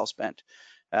time well spent.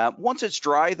 Once it's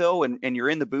dry though, and you're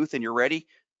in the booth and you're ready,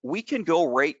 we can go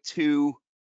right to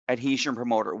adhesion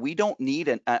promoter. We don't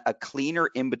need a cleaner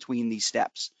in between these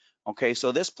steps. Okay,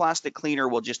 so this plastic cleaner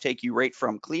will just take you right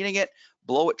from cleaning it,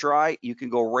 blow it dry, you can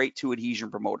go right to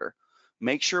adhesion promoter.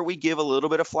 Make sure we give a little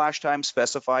bit of flash time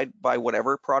specified by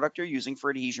whatever product you're using for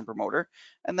adhesion promoter,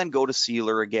 and then go to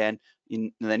sealer again,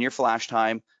 and then your flash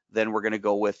time. Then we're going to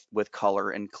go with color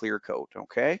and clear coat.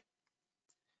 Okay.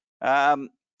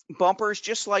 Bumpers,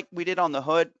 just like we did on the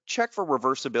hood, check for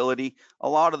reversibility. A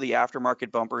lot of the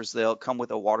aftermarket bumpers, they'll come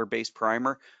with a water-based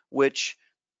primer, which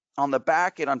on the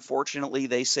back, and unfortunately,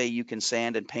 they say you can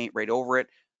sand and paint right over it.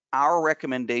 Our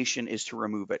recommendation is to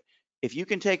remove it. If you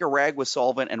can take a rag with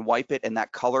solvent and wipe it and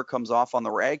that color comes off on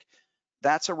the rag,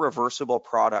 that's a reversible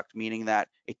product, meaning that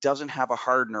it doesn't have a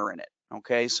hardener in it.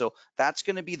 Okay, so that's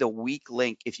going to be the weak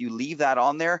link. If you leave that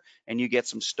on there and you get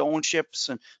some stone chips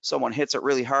and someone hits it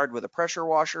really hard with a pressure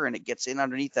washer and it gets in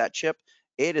underneath that chip,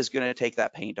 it is going to take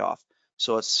that paint off.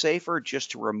 So it's safer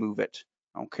just to remove it.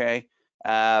 Okay.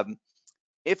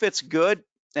 If it's good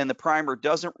and the primer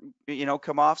doesn't,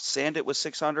 come off, sand it with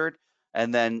 600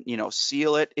 and then,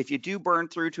 seal it. If you do burn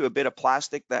through to a bit of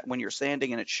plastic that when you're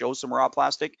sanding and it shows some raw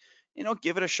plastic,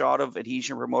 give it a shot of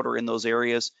adhesion promoter in those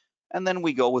areas. And then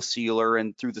we go with sealer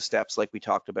and through the steps like we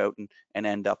talked about and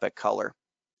end up at color.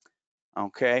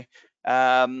 Okay.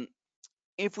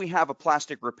 If we have a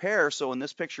plastic repair, so in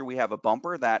this picture, we have a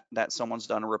bumper that someone's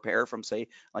done a repair from, say,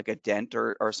 like a dent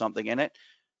or something in it.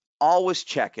 Always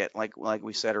check it, like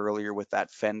we said earlier with that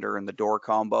fender and the door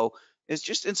combo, is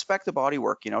just inspect the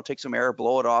bodywork, take some air,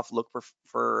 blow it off, look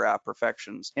for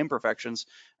imperfections,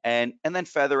 and then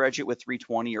feather edge it with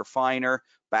 320 or finer,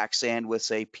 back sand with,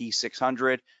 say,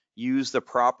 P600, use the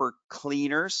proper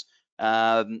cleaners.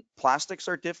 Plastics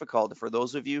are difficult. For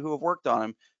those of you who have worked on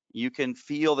them, you can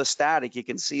feel the static, you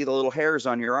can see the little hairs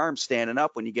on your arm standing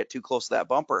up when you get too close to that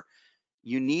bumper.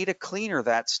 You need a cleaner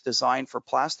that's designed for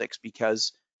plastics,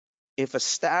 because if a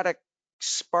static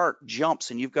spark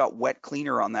jumps and you've got wet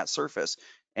cleaner on that surface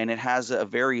and it has a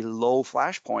very low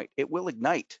flash point, it will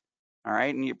ignite, all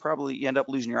right? And you probably end up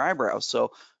losing your eyebrows.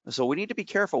 So we need to be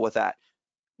careful with that.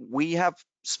 We have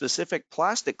specific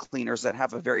plastic cleaners that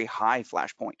have a very high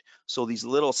flash point, so these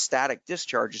little static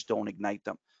discharges don't ignite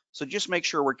them. So just make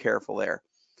sure we're careful there.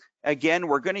 Again,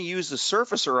 we're going to use the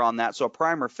surfacer on that, so a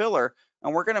primer filler,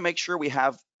 and we're going to make sure we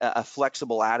have a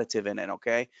flexible additive in it,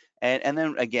 okay? And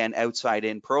then again, outside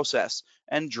in process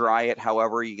and dry it.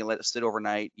 However, you can let it sit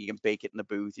overnight, you can bake it in the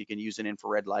booth, you can use an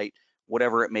infrared light,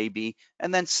 whatever it may be,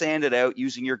 and then sand it out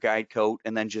using your guide coat,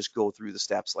 and then just go through the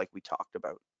steps like we talked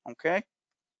about, okay?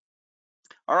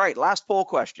 All right, last poll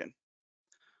question.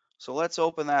 So let's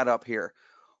open that up here.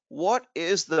 What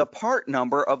is the part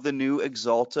number of the new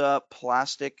Axalta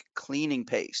plastic cleaning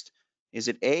paste? Is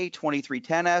it A,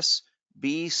 2310S,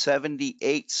 B,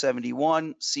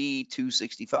 7871, C,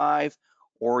 265,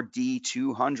 or D,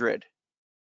 200?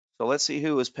 So let's see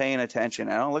who is paying attention.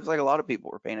 It looks like a lot of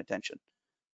people were paying attention.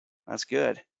 That's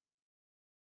good.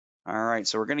 All right,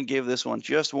 so we're going to give this one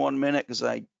just 1 minute because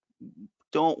I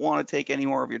don't want to take any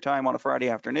more of your time on a Friday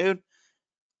afternoon.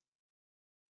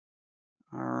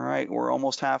 All right, we're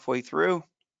almost halfway through.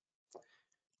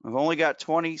 We've only got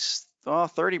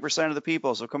 30% of the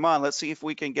people. So come on, let's see if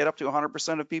we can get up to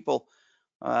 100% of people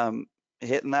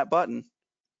hitting that button.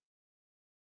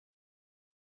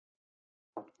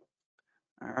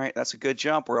 All right, that's a good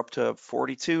jump. We're up to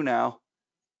 42 now.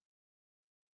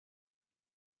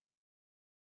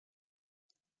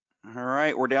 All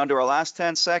right, we're down to our last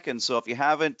 10 seconds. So if you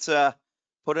haven't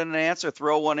put in an answer,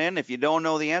 throw one in. If you don't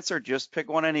know the answer, just pick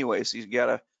one anyway. So you've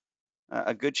got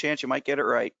a good chance you might get it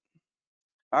right.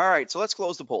 All right, so let's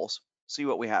close the polls. See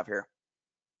what we have here.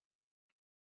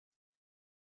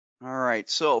 All right,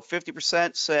 so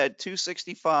 50% said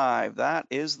 265. That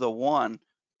is the one.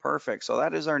 Perfect. So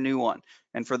that is our new one.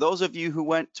 And for those of you who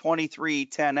went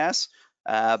 2310S,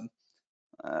 that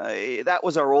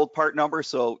was our old part number.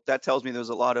 So that tells me there's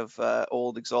a lot of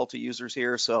old Axalta users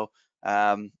here. So,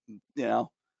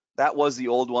 that was the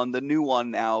old one. The new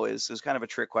one now is kind of a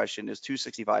trick question. Is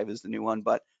 265 is the new one,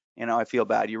 but you know, I feel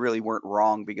bad. You really weren't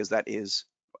wrong because that is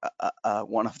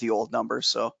one of the old numbers.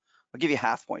 So I'll give you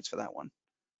half points for that one.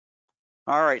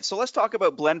 All right, so let's talk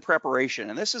about blend preparation,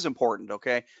 and this is important,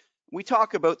 okay? We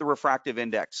talk about the refractive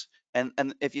index, and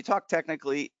if you talk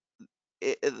technically,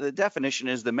 the definition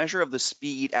is the measure of the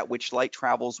speed at which light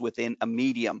travels within a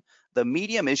medium. The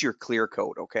medium is your clear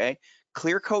coat, okay?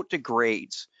 Clear coat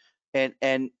degrades,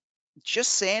 and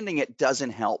just sanding it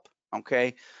doesn't help,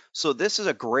 okay? So this is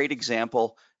a great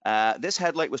example. This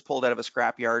headlight was pulled out of a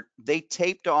scrapyard. They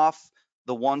taped off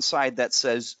the one side that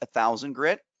says 1000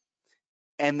 grit,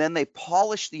 and then they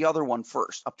polished the other one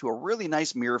first up to a really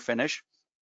nice mirror finish,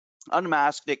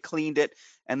 unmasked it, cleaned it,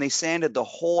 and they sanded the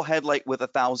whole headlight with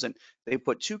 1000. They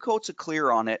put 2 coats of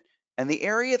clear on it, and the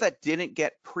area that didn't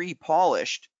get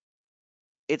pre-polished,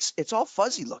 it's all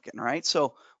fuzzy looking, right?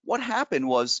 So what happened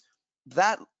was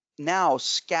that now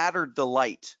scattered the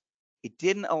light. It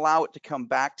didn't allow it to come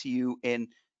back to you in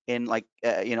like,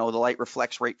 you know, the light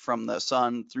reflects right from the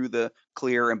sun through the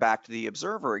clear and back to the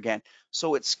observer again.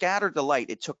 So it scattered the light.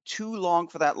 It took too long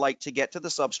for that light to get to the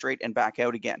substrate and back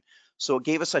out again. So it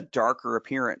gave us a darker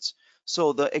appearance.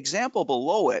 So the example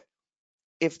below it,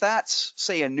 if that's,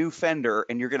 say, a new fender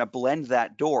and you're going to blend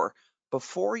that door,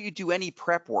 before you do any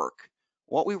prep work,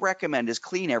 what we recommend is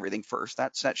clean everything first.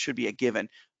 That should be a given.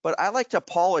 But I like to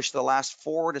polish the last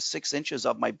 4 to 6 inches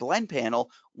of my blend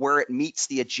panel where it meets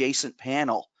the adjacent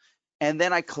panel. And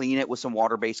then I clean it with some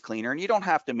water-based cleaner. And you don't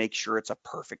have to make sure it's a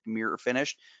perfect mirror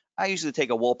finish. I usually take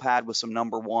a wool pad with some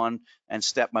number 1 and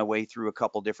step my way through a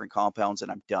couple different compounds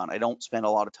and I'm done. I don't spend a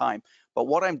lot of time. But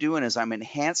what I'm doing is I'm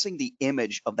enhancing the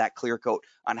image of that clear coat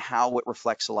on how it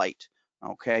reflects light.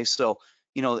 Okay, so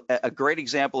you know, a great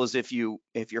example is if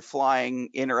you're flying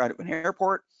in or out of an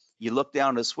airport, you look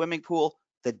down at a swimming pool,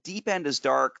 the deep end is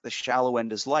dark, the shallow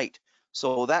end is light.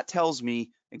 So that tells me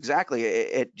exactly,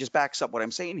 it just backs up what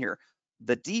I'm saying here.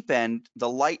 The deep end, the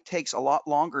light takes a lot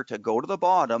longer to go to the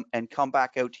bottom and come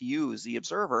back out to you as the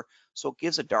observer, so it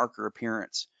gives a darker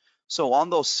appearance. So on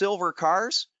those silver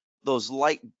cars, those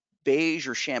light beige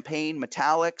or champagne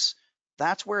metallics,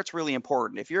 that's where it's really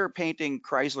important. If you're painting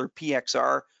Chrysler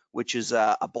PXR, which is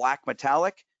a black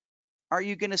metallic, are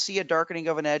you going to see a darkening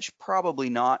of an edge? Probably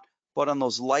not, but on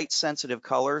those light sensitive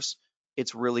colors,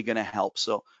 it's really going to help.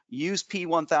 So use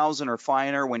P1000 or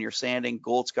finer when you're sanding,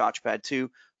 gold Scotch pad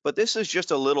too. But this is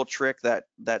just a little trick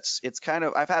it's kind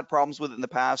of, I've had problems with it in the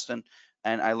past and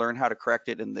I learned how to correct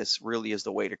it, and this really is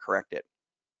the way to correct it.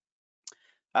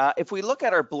 If we look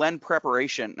at our blend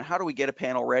preparation, how do we get a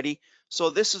panel ready? So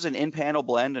this is an in-panel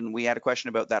blend, and we had a question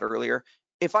about that earlier.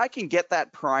 If I can get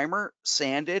that primer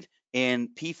sanded in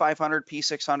P500,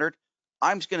 P600,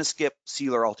 I'm just gonna skip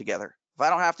sealer altogether. If I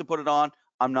don't have to put it on,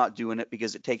 I'm not doing it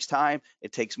because it takes time,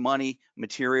 it takes money,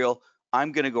 material.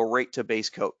 I'm gonna go right to base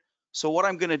coat. So what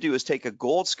I'm gonna do is take a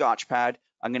gold Scotch pad.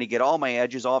 I'm gonna get all my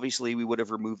edges. Obviously, we would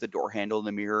have removed the door handle and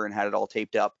the mirror and had it all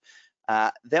taped up.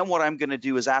 Then what I'm going to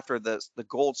do is after the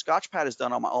gold Scotch pad is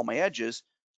done on all my edges,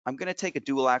 I'm going to take a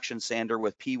dual action sander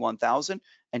with P1000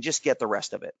 and just get the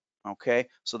rest of it. Okay,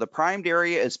 so the primed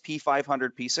area is P500,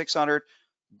 P600,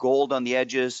 gold on the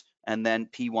edges, and then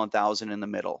P1000 in the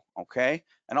middle. Okay,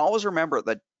 and always remember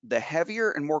that the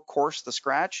heavier and more coarse the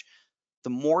scratch,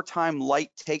 the more time light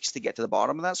takes to get to the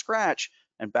bottom of that scratch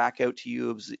and back out to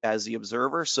you as the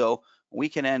observer. So we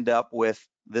can end up with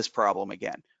this problem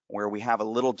again, where we have a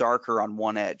little darker on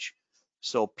one edge.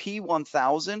 So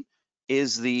P1000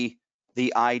 is the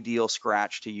ideal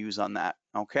scratch to use on that,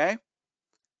 okay?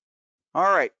 All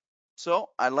right, so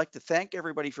I'd like to thank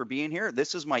everybody for being here.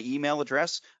 This is my email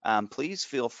address. Please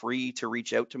feel free to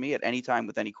reach out to me at any time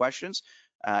with any questions.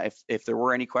 If there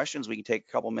were any questions, we can take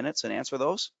a couple minutes and answer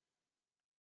those.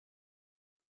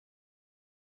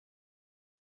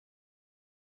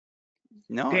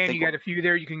 No, Dan, you got a few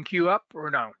there you can queue up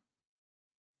or no?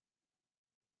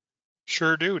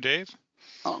 Sure do, Dave.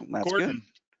 Oh, that's Gordon. good.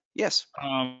 Yes.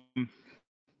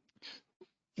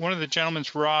 One of the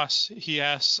gentlemen's Ross, he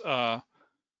asks,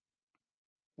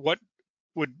 what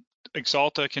would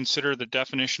Axalta consider the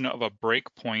definition of a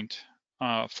break point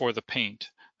for the paint?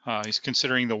 He's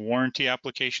considering the warranty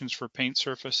applications for paint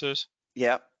surfaces.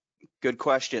 Yeah, good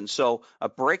question. So a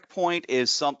break point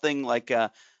is something like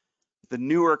the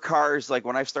newer cars, like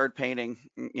when I started painting,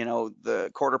 you know,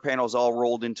 the quarter panels all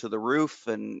rolled into the roof,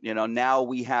 and you know, now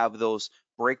we have those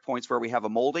break points where we have a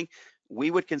molding.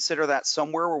 We would consider that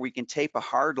somewhere where we can tape a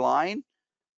hard line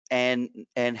and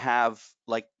have,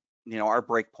 like, you know, our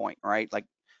break point, right? Like,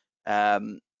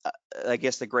 I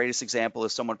guess the greatest example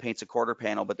is someone paints a quarter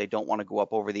panel, but they don't want to go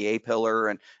up over the A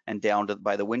pillar and down to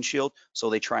by the windshield, so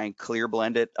they try and clear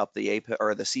blend it up the A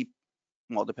or the C.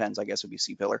 Well, it depends. I guess it would be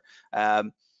C pillar.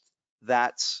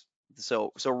 that's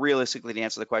so realistically, to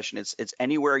answer the question, it's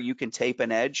anywhere you can tape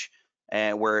an edge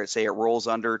and where say it rolls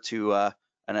under to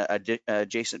an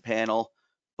adjacent panel.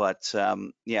 But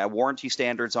yeah, warranty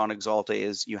standards on Axalta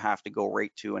is you have to go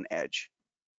right to an edge.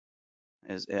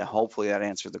 Hopefully that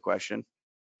answered the question.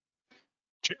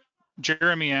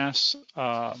 Jeremy asks,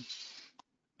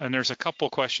 and there's a couple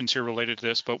questions here related to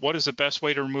this, but what is the best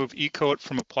way to remove E-coat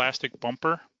from a plastic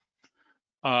bumper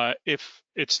if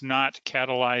it's not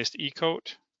catalyzed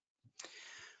E-coat?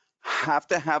 Have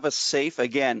to have a safe,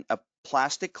 again, a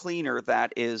plastic cleaner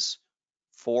that is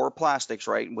for plastics,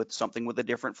 right, with something with a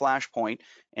different flash point,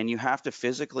 and you have to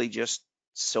physically just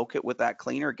soak it with that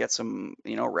cleaner, get some,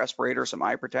 respirator, some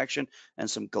eye protection, and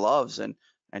some gloves, and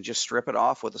just strip it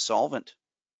off with a solvent.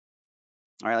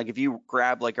 All right, like if you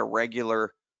grab like a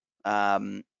regular,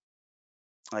 like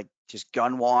just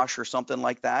gun wash or something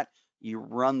like that, you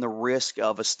run the risk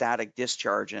of a static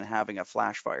discharge and having a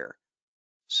flash fire.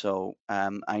 So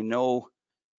I know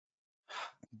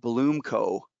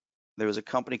Bloomco, there was a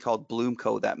company called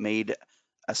Bloomco that made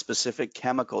a specific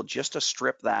chemical just to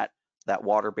strip that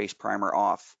water-based primer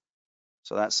off.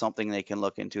 So that's something they can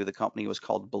look into. The company was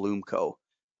called Bloomco.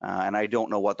 And I don't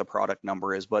know what the product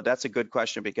number is, but that's a good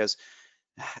question because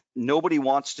nobody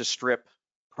wants to strip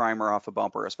primer off a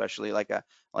bumper, especially like a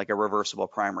reversible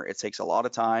primer. It takes a lot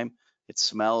of time. It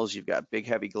smells. You've got big,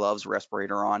 heavy gloves,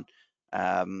 respirator on.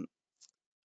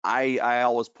 I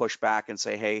always push back and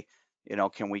say, hey,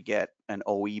 can we get an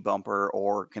OE bumper,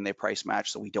 or can they price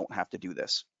match so we don't have to do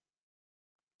this?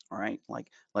 All right, like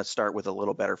let's start with a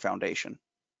little better foundation.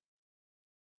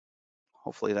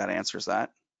 Hopefully that answers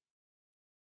that.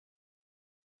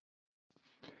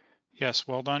 Yes,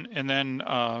 well done. And then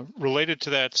related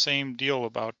to that same deal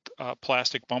about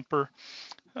plastic bumper,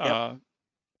 Yep.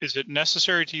 Is it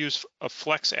necessary to use a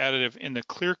flex additive in the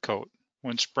clear coat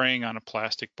when spraying on a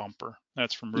plastic bumper?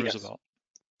 That's from Roosevelt.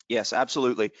 Yes,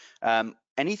 absolutely.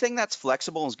 Anything that's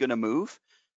flexible is going to move.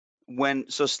 I'm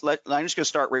just going to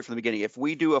start right from the beginning. If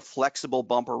we do a flexible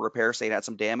bumper repair, say it had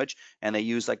some damage, and they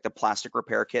use like the plastic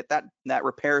repair kit, that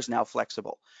repair is now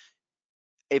flexible.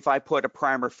 If I put a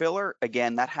primer filler,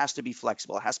 again, that has to be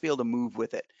flexible. It has to be able to move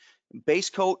with it. Base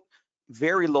coat,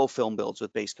 very low film builds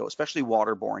with base coat, especially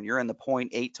waterborne. You're in the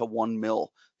 0.8 to 1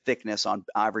 mil thickness on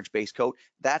average base coat.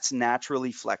 That's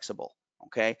naturally flexible.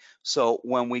 Okay, so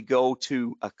when we go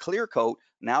to a clear coat,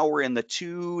 now we're in the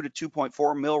 2 to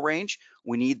 2.4 mil range.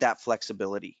 We need that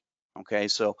flexibility. Okay,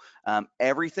 so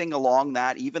everything along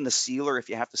that, even the sealer, if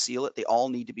you have to seal it, they all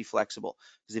need to be flexible.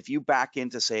 Because if you back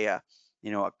into, say, a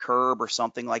curb or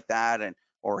something like that,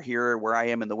 or here where I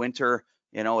am in the winter,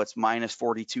 it's minus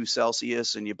 42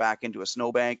 Celsius and you back into a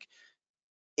snowbank.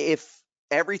 If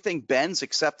everything bends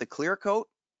except the clear coat,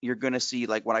 you're going to see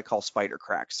like what I call spider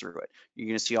cracks through it. You're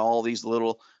going to see all these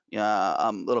little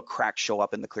cracks show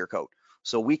up in the clear coat.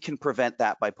 So we can prevent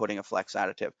that by putting a flex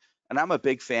additive. And I'm a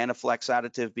big fan of flex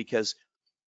additive because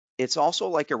it's also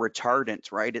like a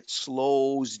retardant, right? It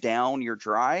slows down your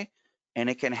dry, and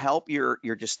it can help your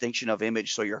distinction of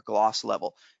image, so your gloss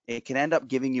level. It can end up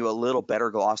giving you a little better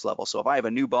gloss level. So if I have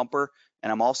a new bumper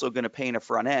and I'm also going to paint a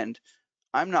front end,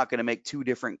 I'm not going to make two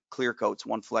different clear coats,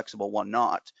 one flexible, one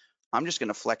not. I'm just going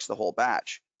to flex the whole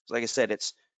batch. So like I said,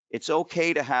 it's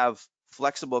okay to have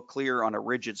flexible clear on a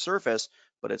rigid surface,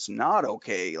 but it's not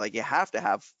okay. Like you have to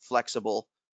have flexible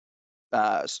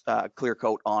clear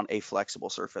coat on a flexible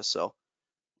surface. So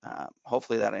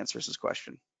hopefully that answers his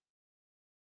question.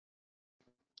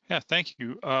 Yeah, thank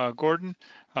you, Gordon.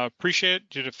 Appreciate it.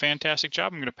 Did a fantastic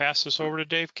job. I'm going to pass this over to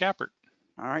Dave Kappert.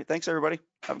 All right, thanks everybody.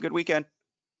 Have a good weekend.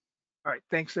 All right,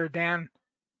 thanks there, Dan.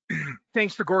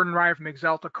 Thanks to Gordon Wry from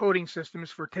Axalta Coating Systems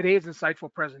for today's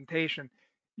insightful presentation.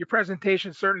 Your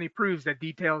presentation certainly proves that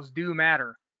details do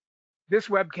matter. This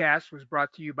webcast was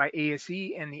brought to you by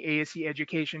ASE and the ASE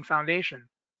Education Foundation.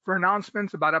 For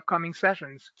announcements about upcoming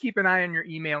sessions, keep an eye on your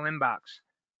email inbox.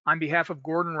 On behalf of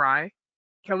Gordon Wry,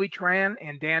 Kelly Tran,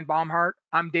 and Dan Baumhart,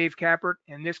 I'm Dave Kappert,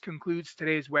 and this concludes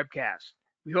today's webcast.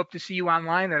 We hope to see you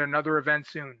online at another event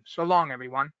soon. So long,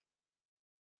 everyone.